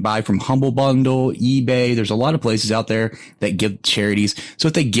donate. You can buy from Humble Bundle, eBay. There's a lot of places out there that give charities. So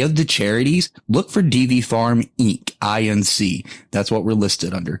if they give to charities, look for DV Farm Inc. INC. That's what we're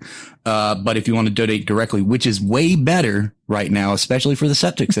listed under. But if you want to donate directly, which is way better right now, especially for the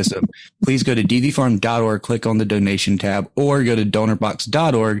septic system, please go to dvfarm.org, click on the donation tab, or go to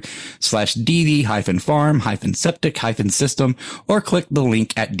donorbox.org/dv-farm-septic-system, or click the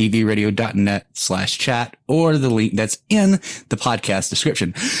link at dvradio.net/chat, or the link that's in the podcast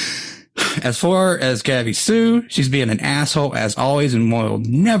description. As far as Gabby Sue, she's being an asshole as always and will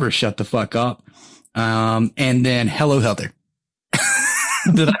never shut the fuck up. And then hello, Heather.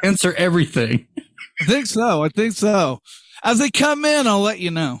 Did I answer everything? I think so. As they come in, I'll let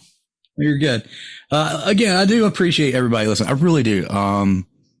you know. You're good. Again, I do appreciate everybody listening. I really do.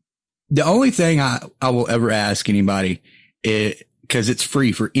 The only thing I will ever ask anybody, because it's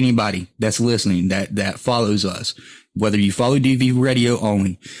free for anybody that's listening, that follows us, whether you follow DV Radio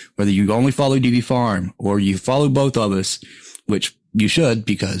only, whether you only follow DV Farm, or you follow both of us, which you should,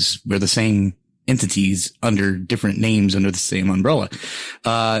 because we're the same entities under different names under the same umbrella.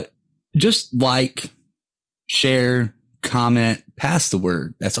 Just like, share, comment, pass the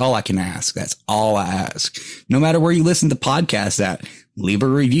word. That's all I can ask. That's all I ask. No matter where you listen to podcasts at, leave a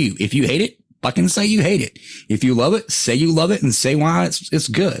review. If you hate it, fucking say you hate it. If you love it, say you love it and say why it's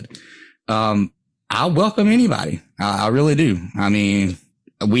good. I'll welcome anybody. I really do. I mean,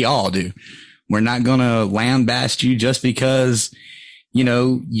 we all do. We're not going to lambaste you just because,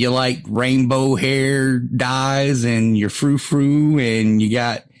 you like rainbow hair dyes and you're frou-frou and you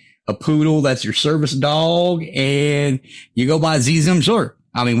got a poodle that's your service dog, and you go by Zim, sure.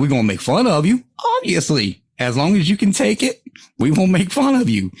 I mean, we're going to make fun of you, obviously. As long as you can take it, we won't make fun of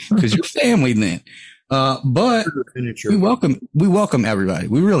you because you're family then. But we welcome everybody.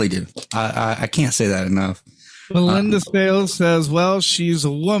 We really do. I can't say that enough. Melinda Sales says, well, she's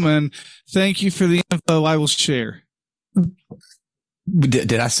a woman. Thank you for the info. I will share.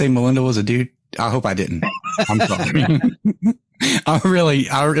 Did I say Melinda was a dude? I hope I didn't. I'm sorry.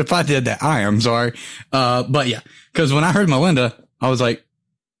 If I did that, I am sorry. But yeah, because when I heard Melinda, I was like,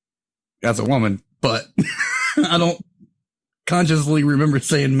 that's a woman, but I don't consciously remember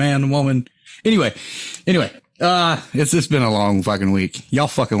saying man, woman. Anyway, it's just been a long fucking week. Y'all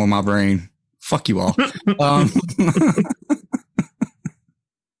fucking with my brain. Fuck you all.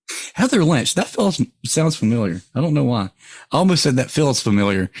 Heather Lynch, that sounds familiar. I don't know why. I almost said that feels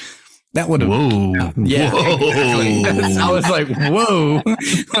familiar. That would have. Whoa. Yeah. Exactly. I was like, whoa.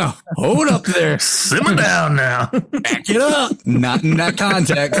 Hold up there. Simmer down now. Back it up. Not in that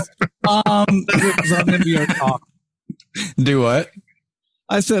context. It was on NBR Talk. Do what?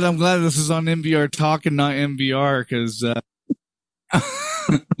 I said, I'm glad this is on NBR Talk and not NBR because.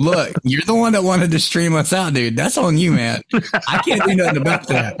 Look, you're the one that wanted to stream us out, dude. That's on you, man. I can't do nothing about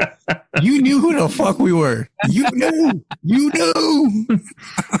that. You knew who the fuck we were. You knew. You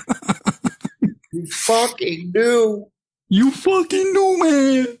fucking knew. You fucking knew,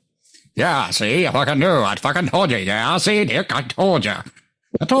 man. Yeah, see, I fucking knew. I fucking told you. Yeah, see, Dick, I told you.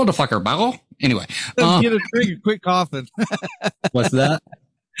 I told the fucker, Bell. Anyway. Get a drink, quit coughing. What's that?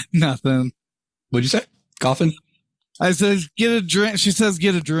 Nothing. What'd you say? Coughing? I said, get a drink. She says,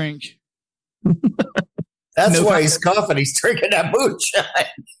 get a drink. That's why he's coughing. He's drinking that moonshine.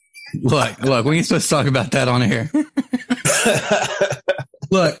 Look, we ain't supposed to talk about that on air.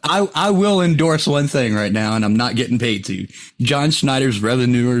 Look, I will endorse one thing right now, and I'm not getting paid to. John Schneider's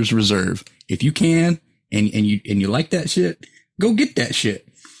Revenuers Reserve. If you can, and you like that shit, go get that shit.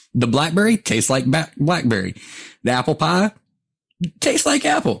 The Blackberry tastes like Blackberry. The apple pie tastes like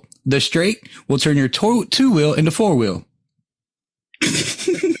apple. The straight will turn your two-wheel into four-wheel.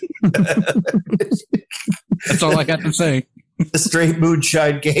 That's all I got to say. The straight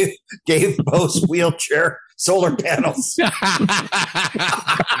moonshine gave Bo's wheelchair solar panels.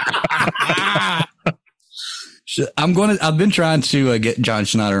 I've been trying to get John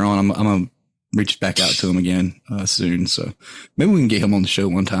Schneider on. I'm gonna reach back out to him again soon. So maybe we can get him on the show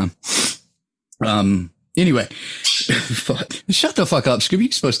one time. Anyway, fuck. Shut the fuck up, Scooby.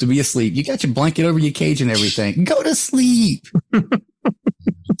 You're supposed to be asleep. You got your blanket over your cage and everything. Go to sleep.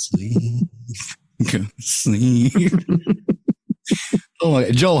 Sleep. Go to sleep. Oh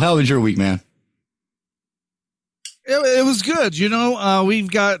my, Joel, how was your week, man? It was good. You know, we've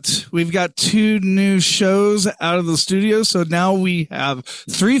got 2 new shows out of the studio. So now we have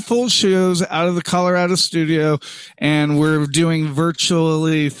 3 full shows out of the Colorado studio, and we're doing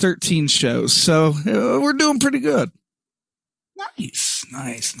virtually 13 shows. So we're doing pretty good. Nice.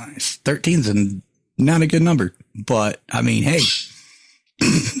 13's not a good number, but I mean, hey.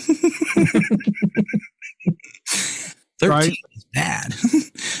 13 right. Is bad.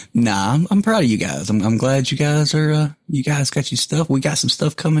 Nah, I'm proud of you guys. I'm glad you guys are, you guys got your stuff. We got some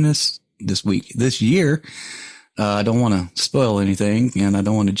stuff coming this week, this year. I don't want to spoil anything and I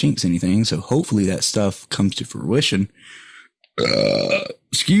don't want to jinx anything. So hopefully that stuff comes to fruition.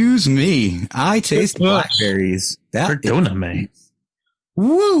 Excuse me. I taste blackberries. That donut, man.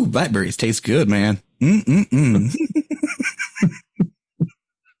 Woo! Blackberries taste good, man.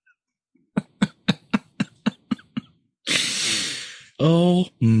 Oh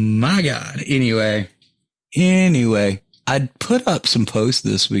my God. Anyway, I put up some posts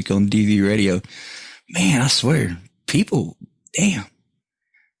this week on DV Radio. Man, I swear, people, damn,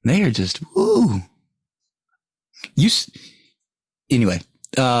 they are just, woo. Anyway,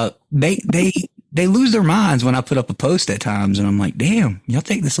 they lose their minds when I put up a post at times, and I'm like, damn, y'all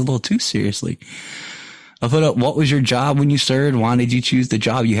take this a little too seriously. I put up, what was your job when you served? Why did you choose the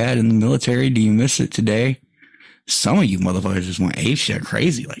job you had in the military? Do you miss it today? Some of you motherfuckers just went apeshit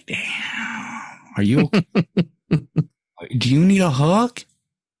crazy. Like, damn, are you? Do you need a hug?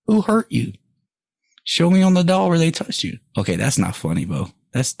 Who hurt you? Show me on the doll where they touched you. Okay, that's not funny, Bo.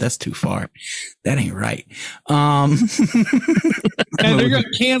 That's too far. That ain't right. And they're gonna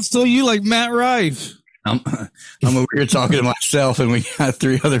cancel you like Matt Rife. I'm over here talking to myself, and we got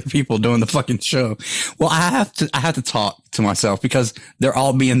 3 other people doing the fucking show. Well, I have to talk to myself because they're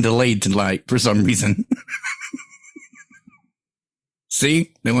all being delayed tonight for some reason.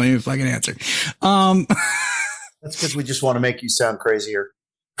 See, they won't even fucking answer. That's because we just want to make you sound crazier.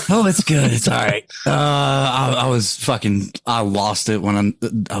 Oh, it's good. It's all right. I lost it when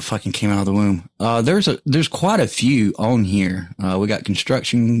I fucking came out of the womb. There's quite a few on here. We got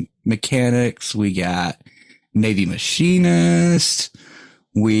construction mechanics. We got Navy machinist.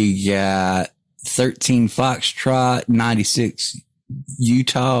 We got 13 Foxtrot, 96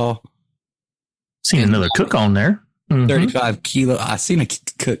 Utah. Seen another cook on there. 35 kilo. I seen a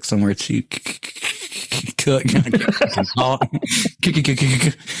cook somewhere too. Cook.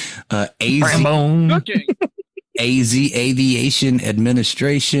 AZ Aviation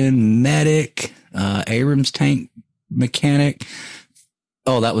Administration Medic. Abrams Tank Mechanic.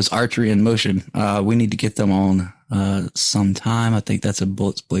 Oh, that was Archery in Motion. We need to get them on sometime. I think that's a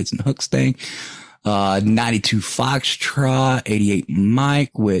Bullets, Blades, and Hooks thing. 92 Foxtrot, 88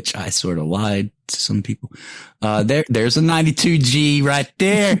 Mike, which I sort of lied to some people. There's a 92G right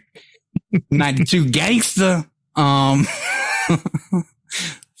there. 92 Gangsta.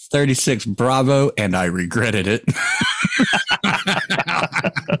 36 Bravo, and I regretted it.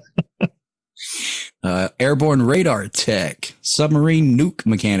 Airborne Radar Tech, Submarine Nuke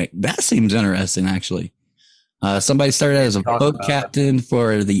Mechanic. That seems interesting, actually. Somebody started as a boat captain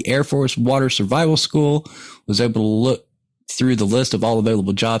for the Air Force Water Survival School, was able to look through the list of all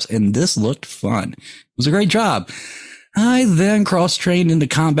available jobs, and this looked fun. It was a great job. I then cross-trained into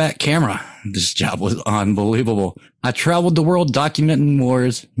combat camera. This job was unbelievable. I traveled the world documenting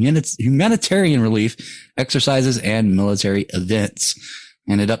wars, humanitarian relief, exercises, and military events.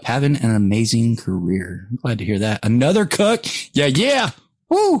 Ended up having an amazing career. I'm glad to hear that. Another cook. Yeah.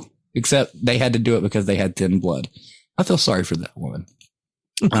 Woo! Except they had to do it because they had thin blood. I feel sorry for that woman.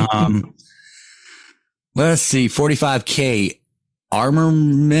 Let's see. 45K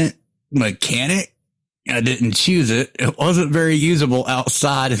armament mechanic. I didn't choose it. It wasn't very usable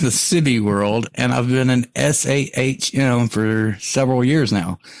outside in the civvy world. And I've been an SAHM for several years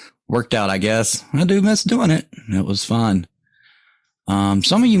now. Worked out, I guess. I do miss doing it. It was fun.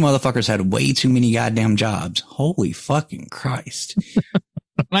 Some of you motherfuckers had way too many goddamn jobs. Holy fucking Christ.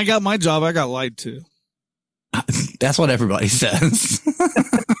 When I got my job, I got lied to. That's what everybody says.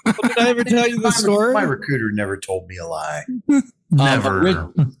 Did I ever tell you the story? My recruiter never told me a lie.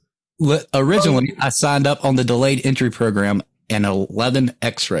 Never. Originally, I signed up on the delayed entry program and 11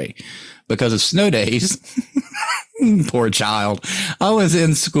 X-ray because of snow days. Poor child. I was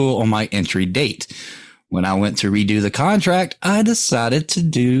in school on my entry date. When I went to redo the contract, I decided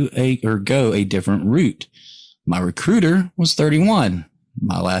to go a different route. My recruiter was 31.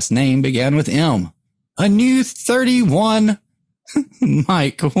 My last name began with M. A new 31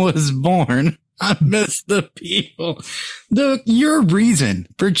 Mike was born. I miss the people. Your reason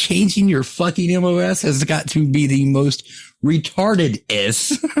for changing your fucking MOS has got to be the most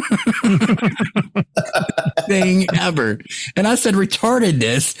retarded-ist thing ever. And I said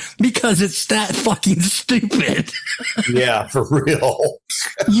retardedness because it's that fucking stupid. Yeah, for real.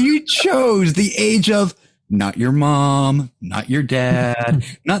 You chose the age of not your mom, not your dad,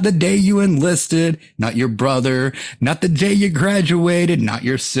 not the day you enlisted, not your brother, not the day you graduated, not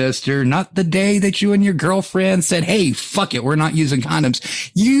your sister, not the day that you and your girlfriend said, hey, fuck it, we're not using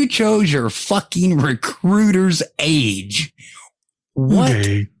condoms. You chose your fucking recruiter's age. What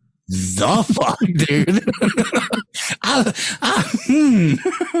the fuck, dude?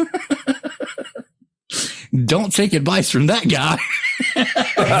 Don't take advice from that guy.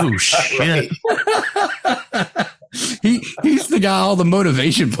 Oh, shit. He's the guy all the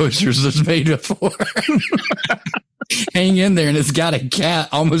motivation posters was made for. Hang in there, and it's got a cat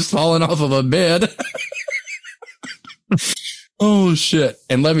almost falling off of a bed. Oh, shit.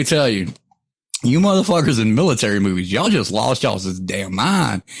 And let me tell you, you motherfuckers in military movies, y'all just lost y'all's damn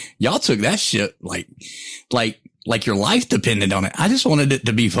mind. Y'all took that shit like your life depended on it. I just wanted it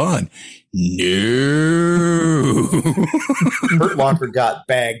to be fun. No. Hurt Locker got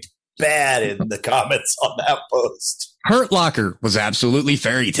bagged bad in the comments on that post. Hurt Locker was absolutely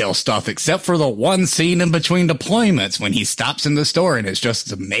fairy tale stuff, except for the one scene in between deployments when he stops in the store and is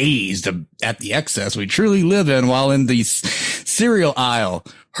just amazed at the excess we truly live in while in the cereal aisle.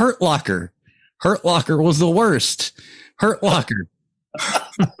 Hurt Locker was the worst. Hurt Locker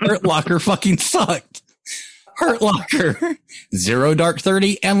fucking sucked. Hurt Locker, Zero Dark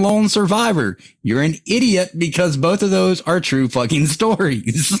 30, and Lone Survivor. You're an idiot because both of those are true fucking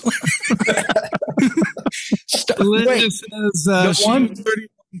stories. Linda says she was 31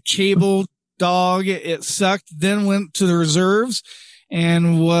 cable dog. It sucked. Then went to the reserves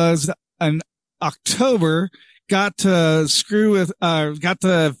and was an October. Got to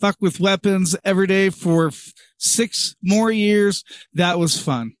fuck with weapons every day for 6 more years. That was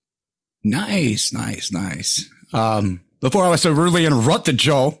fun. Nice. before I was so rudely interrupted,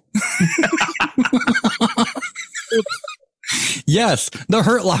 Joel. Yes, the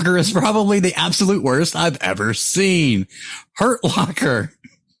Hurt Locker is probably the absolute worst I've ever seen. Hurt Locker.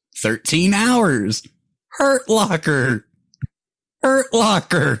 13 hours. Hurt Locker. Hurt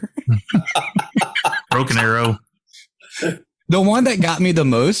Locker. Broken Arrow. The one that got me the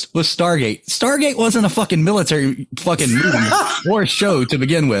most was Stargate. Stargate wasn't a fucking military fucking movie or show to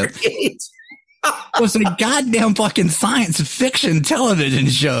begin with. It was a goddamn fucking science fiction television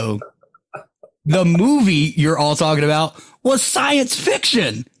show. The movie you're all talking about was science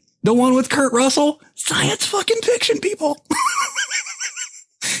fiction. The one with Kurt Russell, science fucking fiction, people.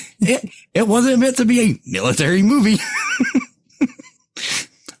 It wasn't meant to be a military movie.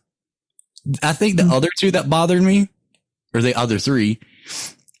 I think the other two that bothered me, or the other three,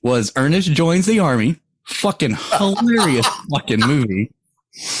 was Ernest Joins the Army. Fucking hilarious fucking movie.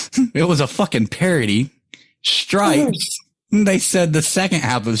 It was a fucking parody. Stripes. They said the second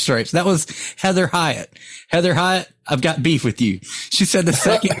half of Stripes. That was Heather Hyatt. Heather Hyatt, I've got beef with you. She said the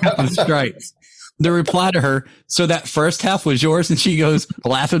second half of Stripes. The reply to her, so that first half was yours? And she goes,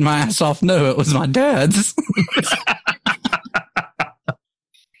 laughing my ass off, no, it was my dad's.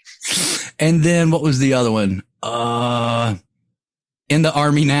 And then what was the other one? In the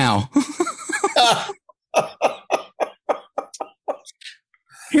Army Now.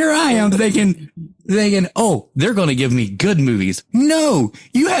 Here I am thinking, oh, they're going to give me good movies. No,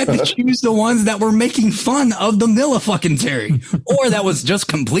 you had to choose the ones that were making fun of the Milla-fucking-tary, or that was just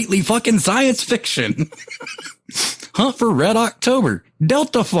completely fucking science fiction. Hunt for Red October,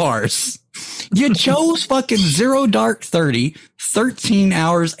 Delta Farce. You chose fucking Zero Dark 30, 13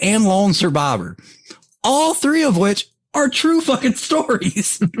 Hours, and Lone Survivor. All three of which are true fucking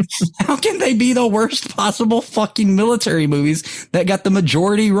stories. How can they be the worst possible fucking military movies that got the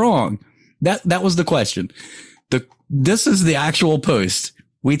majority wrong? That was the question. This is the actual post.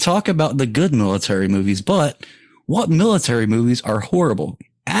 We talk about the good military movies, but what military movies are horrible?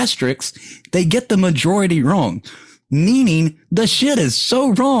 Asterisks, they get the majority wrong. Meaning the shit is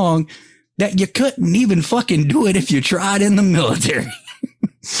so wrong that you couldn't even fucking do it if you tried in the military.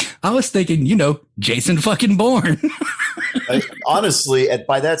 I was thinking, Jason fucking Bourne. Honestly,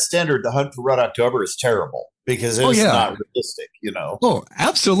 by that standard, The Hunt for Red October is terrible because it's not realistic, Oh,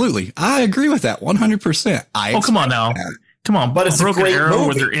 absolutely. I agree with that 100%. Come on now. Come on. But it's a Broken great Arrow movie.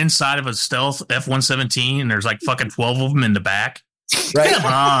 where they're inside of a stealth F-117 and there's like fucking 12 of them in the back. Right? Come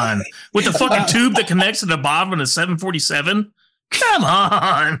on. With the fucking tube that connects to the bottom of the 747. Come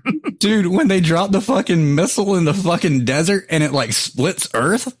on. Dude, when they drop the fucking missile in the fucking desert and it like splits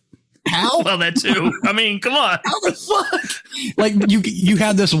Earth. How? Well, that too. I mean, come on. How the fuck? Like you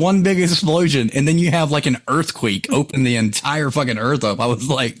have this one big explosion and then you have like an earthquake open the entire fucking Earth up. I was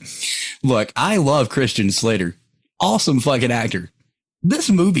like, look, I love Christian Slater. Awesome fucking actor. This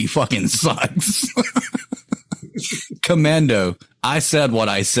movie fucking sucks. Commando. I said what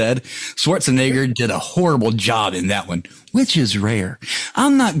I said. Schwarzenegger did a horrible job in that one, which is rare.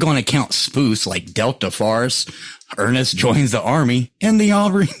 I'm not going to count spoofs like Delta Farce, Ernest Joins the Army, and The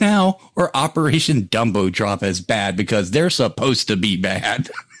Army Now, or Operation Dumbo Drop as bad because they're supposed to be bad.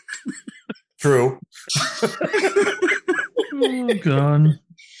 True. Oh, God.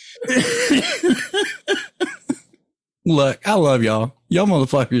 Look, I love y'all. Y'all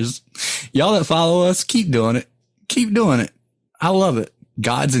motherfuckers. Y'all that follow us, keep doing it. Keep doing it. I love it.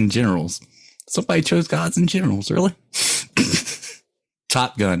 Gods and Generals. Somebody chose Gods and Generals, really?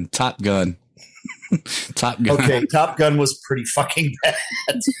 Top Gun. Top Gun. Top Gun. Okay, Top Gun was pretty fucking bad.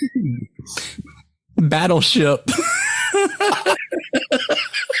 Battleship.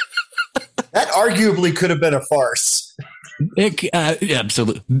 That arguably could have been a farce.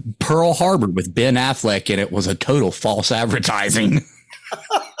 Absolutely. Pearl Harbor with Ben Affleck in it was a total false advertising.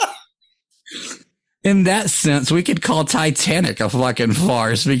 In that sense, we could call Titanic a fucking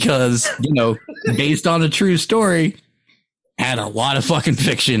farce because, based on a true story, had a lot of fucking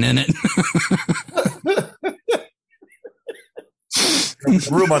fiction in it.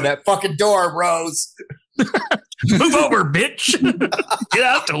 Room on that fucking door, Rose. Move over, bitch. Get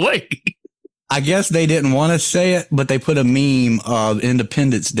out the way. I guess they didn't want to say it, but they put a meme of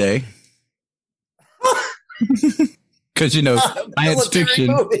Independence Day. Because, science fiction.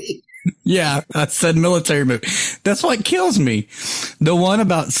 Movie. Yeah, I said military movie. That's what kills me. The one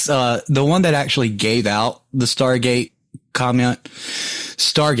about the one that actually gave out the Stargate comment.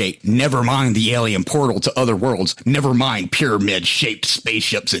 Stargate, never mind the alien portal to other worlds. Never mind pyramid-shaped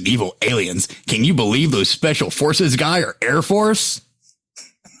spaceships and evil aliens. Can you believe those special forces guy are Air Force?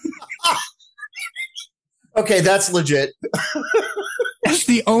 Okay, that's legit. That's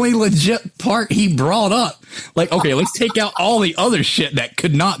the only legit part he brought up. Like, okay, let's take out all the other shit that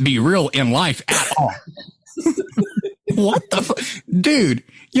could not be real in life at all. What the fuck? Dude,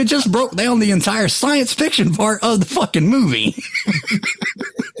 you just broke down the entire science fiction part of the fucking movie.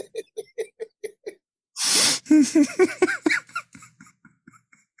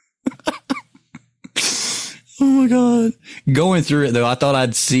 Oh my God. Going through it though, I thought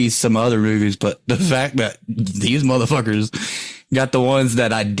I'd see some other movies, but the fact that these motherfuckers got the ones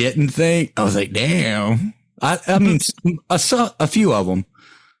that I didn't think, I was like, damn. I mean, a few of them.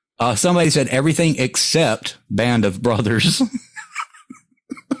 Somebody said everything except Band of Brothers. I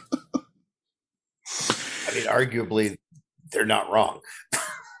mean, arguably, they're not wrong.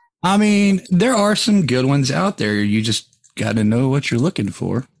 I mean, there are some good ones out there. You just got to know what you're looking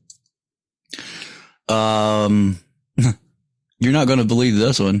for. You're not going to believe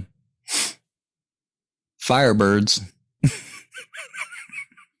this one. Firebirds.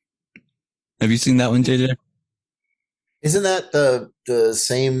 Have you seen that one, JJ? Isn't that the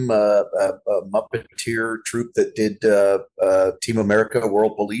same Muppeteer troupe that did Team America: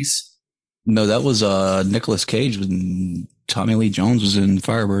 World Police? No, that was Nicolas Cage and Tommy Lee Jones was in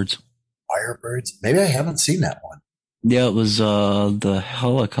Firebirds. Firebirds? Maybe I haven't seen that one. Yeah, it was the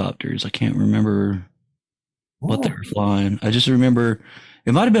helicopters. I can't remember what they were flying. I just remember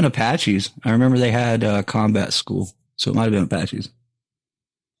it might have been Apaches. I remember they had combat school, so it might have been Apaches.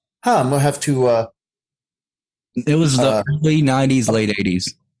 I'm gonna have to. It was the early 90s, late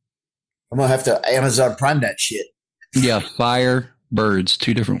 80s. I'm gonna have to Amazon Prime that shit. Yeah, Firebirds,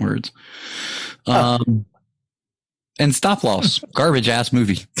 2 different words. And Stop Loss, garbage ass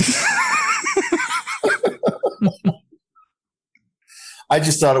movie. I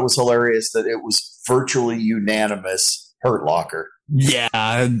just thought it was hilarious that it was virtually unanimous Hurt Locker. Yeah,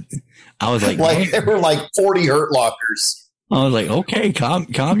 I was like there were like 40 Hurt Lockers. I was like, okay, calm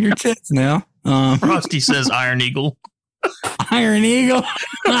your tits now. Frosty says Iron Eagle. Iron Eagle.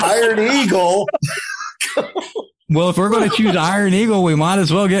 Iron Eagle. Well, if we're going to choose Iron Eagle, we might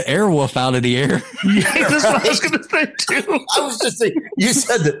as well get Airwolf out of the air. Yeah, that's what I was going to say too. I was just saying, you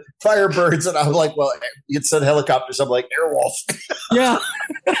said that Firebirds, and I'm like, well, you said helicopters. I'm like, Airwolf. Yeah.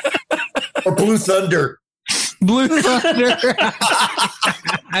 Or Blue Thunder. Blue Thunder.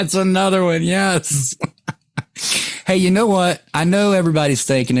 That's another one. Yes. Hey, you know what? I know everybody's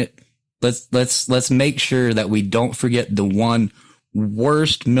thinking it. Let's make sure that we don't forget the one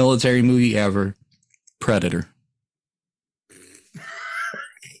worst military movie ever, Predator.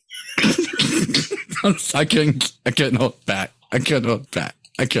 I couldn't hold back. Get to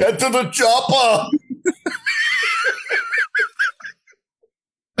the chopper.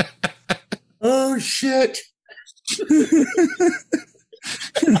 Oh shit.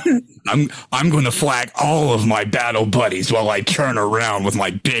 I'm going to flag all of my battle buddies while I turn around with my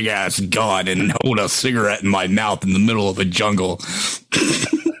big ass gun and hold a cigarette in my mouth in the middle of a jungle.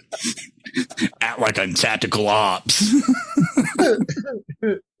 Act like I'm tactical ops.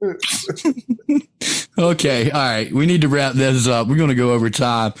 Okay, all right. We need to wrap this up. We're going to go over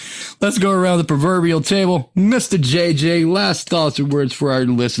time. Let's go around the proverbial table. Mr. JJ, last thoughts or words for our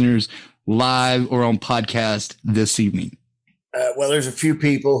listeners, live or on podcast this evening. Well, there's a few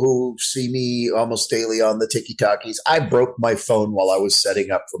people who see me almost daily on the Tiki-Takis. I broke my phone while I was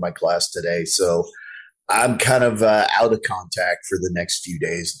setting up for my class today, so I'm kind of out of contact for the next few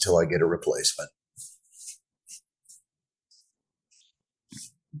days until I get a replacement.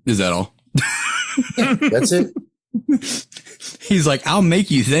 Is that all? That's it. He's like, I'll make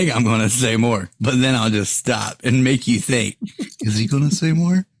you think I'm going to say more, but then I'll just stop and make you think. Is he going to say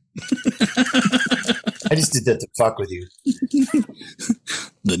more? I just did that to fuck with you.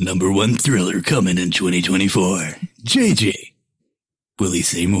 The number one thriller coming in 2024. JJ. Will he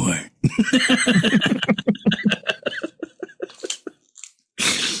say more?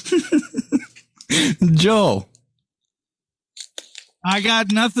 Joe. I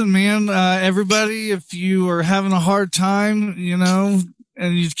got nothing, man. Everybody, if you are having a hard time, and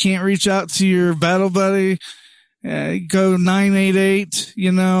you can't reach out to your battle buddy, go 988,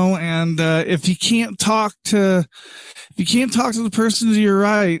 and if you can't talk to the person to your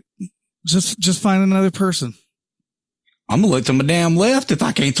right, just find another person. I'm gonna look to my damn left if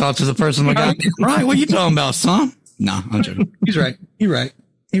I can't talk to the person I got right. What are you talking about, son? Nah, I'm joking. He's right.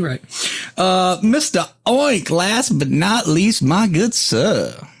 Mr. Oink, last but not least, my good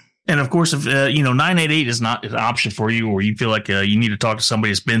sir. And of course, if 988 is not an option for you, or you feel like you need to talk to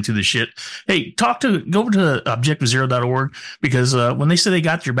somebody that's been through the shit, hey, go over to objectivezero.org, because when they say they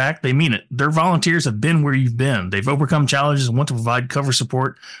got your back, they mean it. Their volunteers have been where you've been. They've overcome challenges and want to provide cover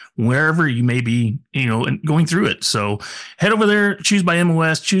support wherever you may be, going through it. So head over there, choose by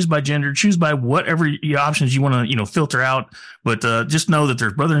MOS, choose by gender, choose by whatever options you want to, filter out. But just know that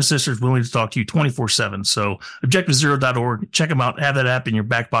there's brothers and sisters willing to talk to you 24/7. So objectivezero.org, check them out. Have that app in your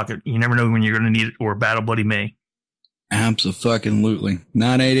back pocket. You never know when you're going to need it, or a battle buddy may. Absolutely.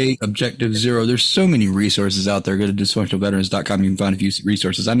 988 Objective Zero. There's so many resources out there. Go to dysfunctionalveterans.com. You can find a few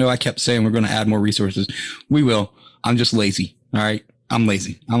resources. I know I kept saying we're going to add more resources. We will. I'm just lazy. All right. I'm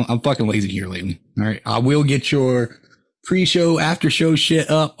lazy. I'm fucking lazy here lately. All right. I will get your pre-show, after show shit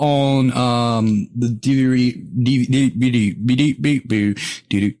up on, the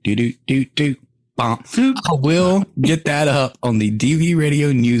I will get that up on the DV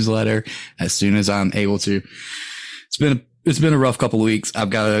Radio newsletter as soon as I'm able to. It's been a rough couple of weeks. I've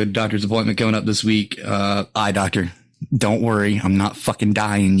got a doctor's appointment coming up this week. Eye doctor. Don't worry. I'm not fucking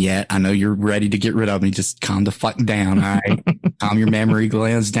dying yet. I know you're ready to get rid of me. Just calm the fuck down. All right. Calm your mammary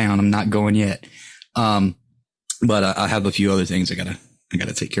glands down. I'm not going yet. But I have a few other things I gotta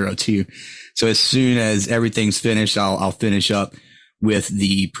take care of too. So as soon as everything's finished, I'll finish up with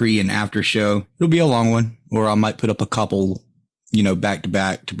the pre and after show. It'll be a long one, or I might put up a couple, back to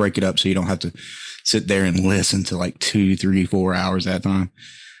back to break it up so you don't have to sit there and listen to like 2, 3, 4 hours at a time.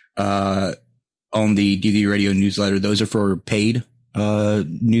 On the DV Radio newsletter, those are for paid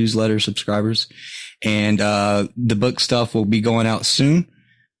newsletter subscribers, and the book stuff will be going out soon.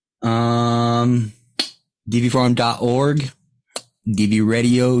 dvforum.org,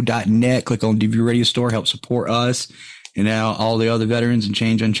 dvradio.net. Click on DV Radio Store, help support us and now all the other veterans and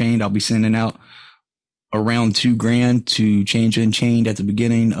Change Unchained. I'll be sending out around $2,000 to Change Unchained at the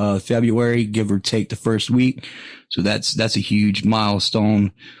beginning of February, give or take the first week. So that's a huge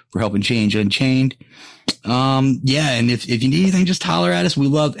milestone for helping Change Unchained. And if you need anything, just holler at us. We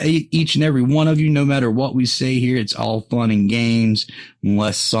love each and every one of you, no matter what we say here. It's all fun and games,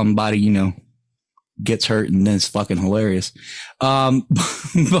 unless somebody, gets hurt, and then it's fucking hilarious. But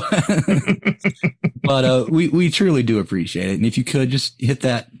we truly do appreciate it. And if you could just hit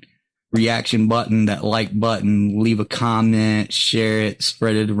that reaction button, that like button, leave a comment, share it,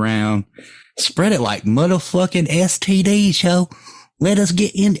 spread it around, spread it like motherfucking STDs, yo. Let us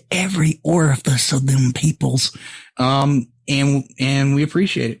get in every orifice of them peoples. And we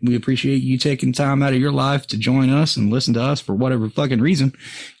appreciate it. We appreciate you taking time out of your life to join us and listen to us for whatever fucking reason.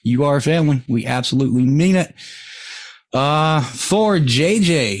 You are family. We absolutely mean it. For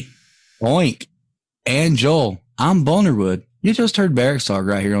JJ, Oink, and Joel, I'm Bonerwood. You just heard Barracks Talk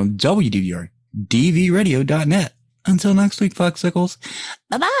right here on WDVR, dvradio.net. Until next week, fucksicles.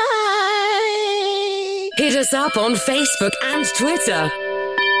 Bye-bye. Hit us up on Facebook and Twitter.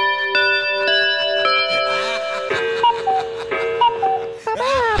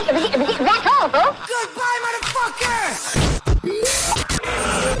 That's all, folks. Goodbye, motherfucker!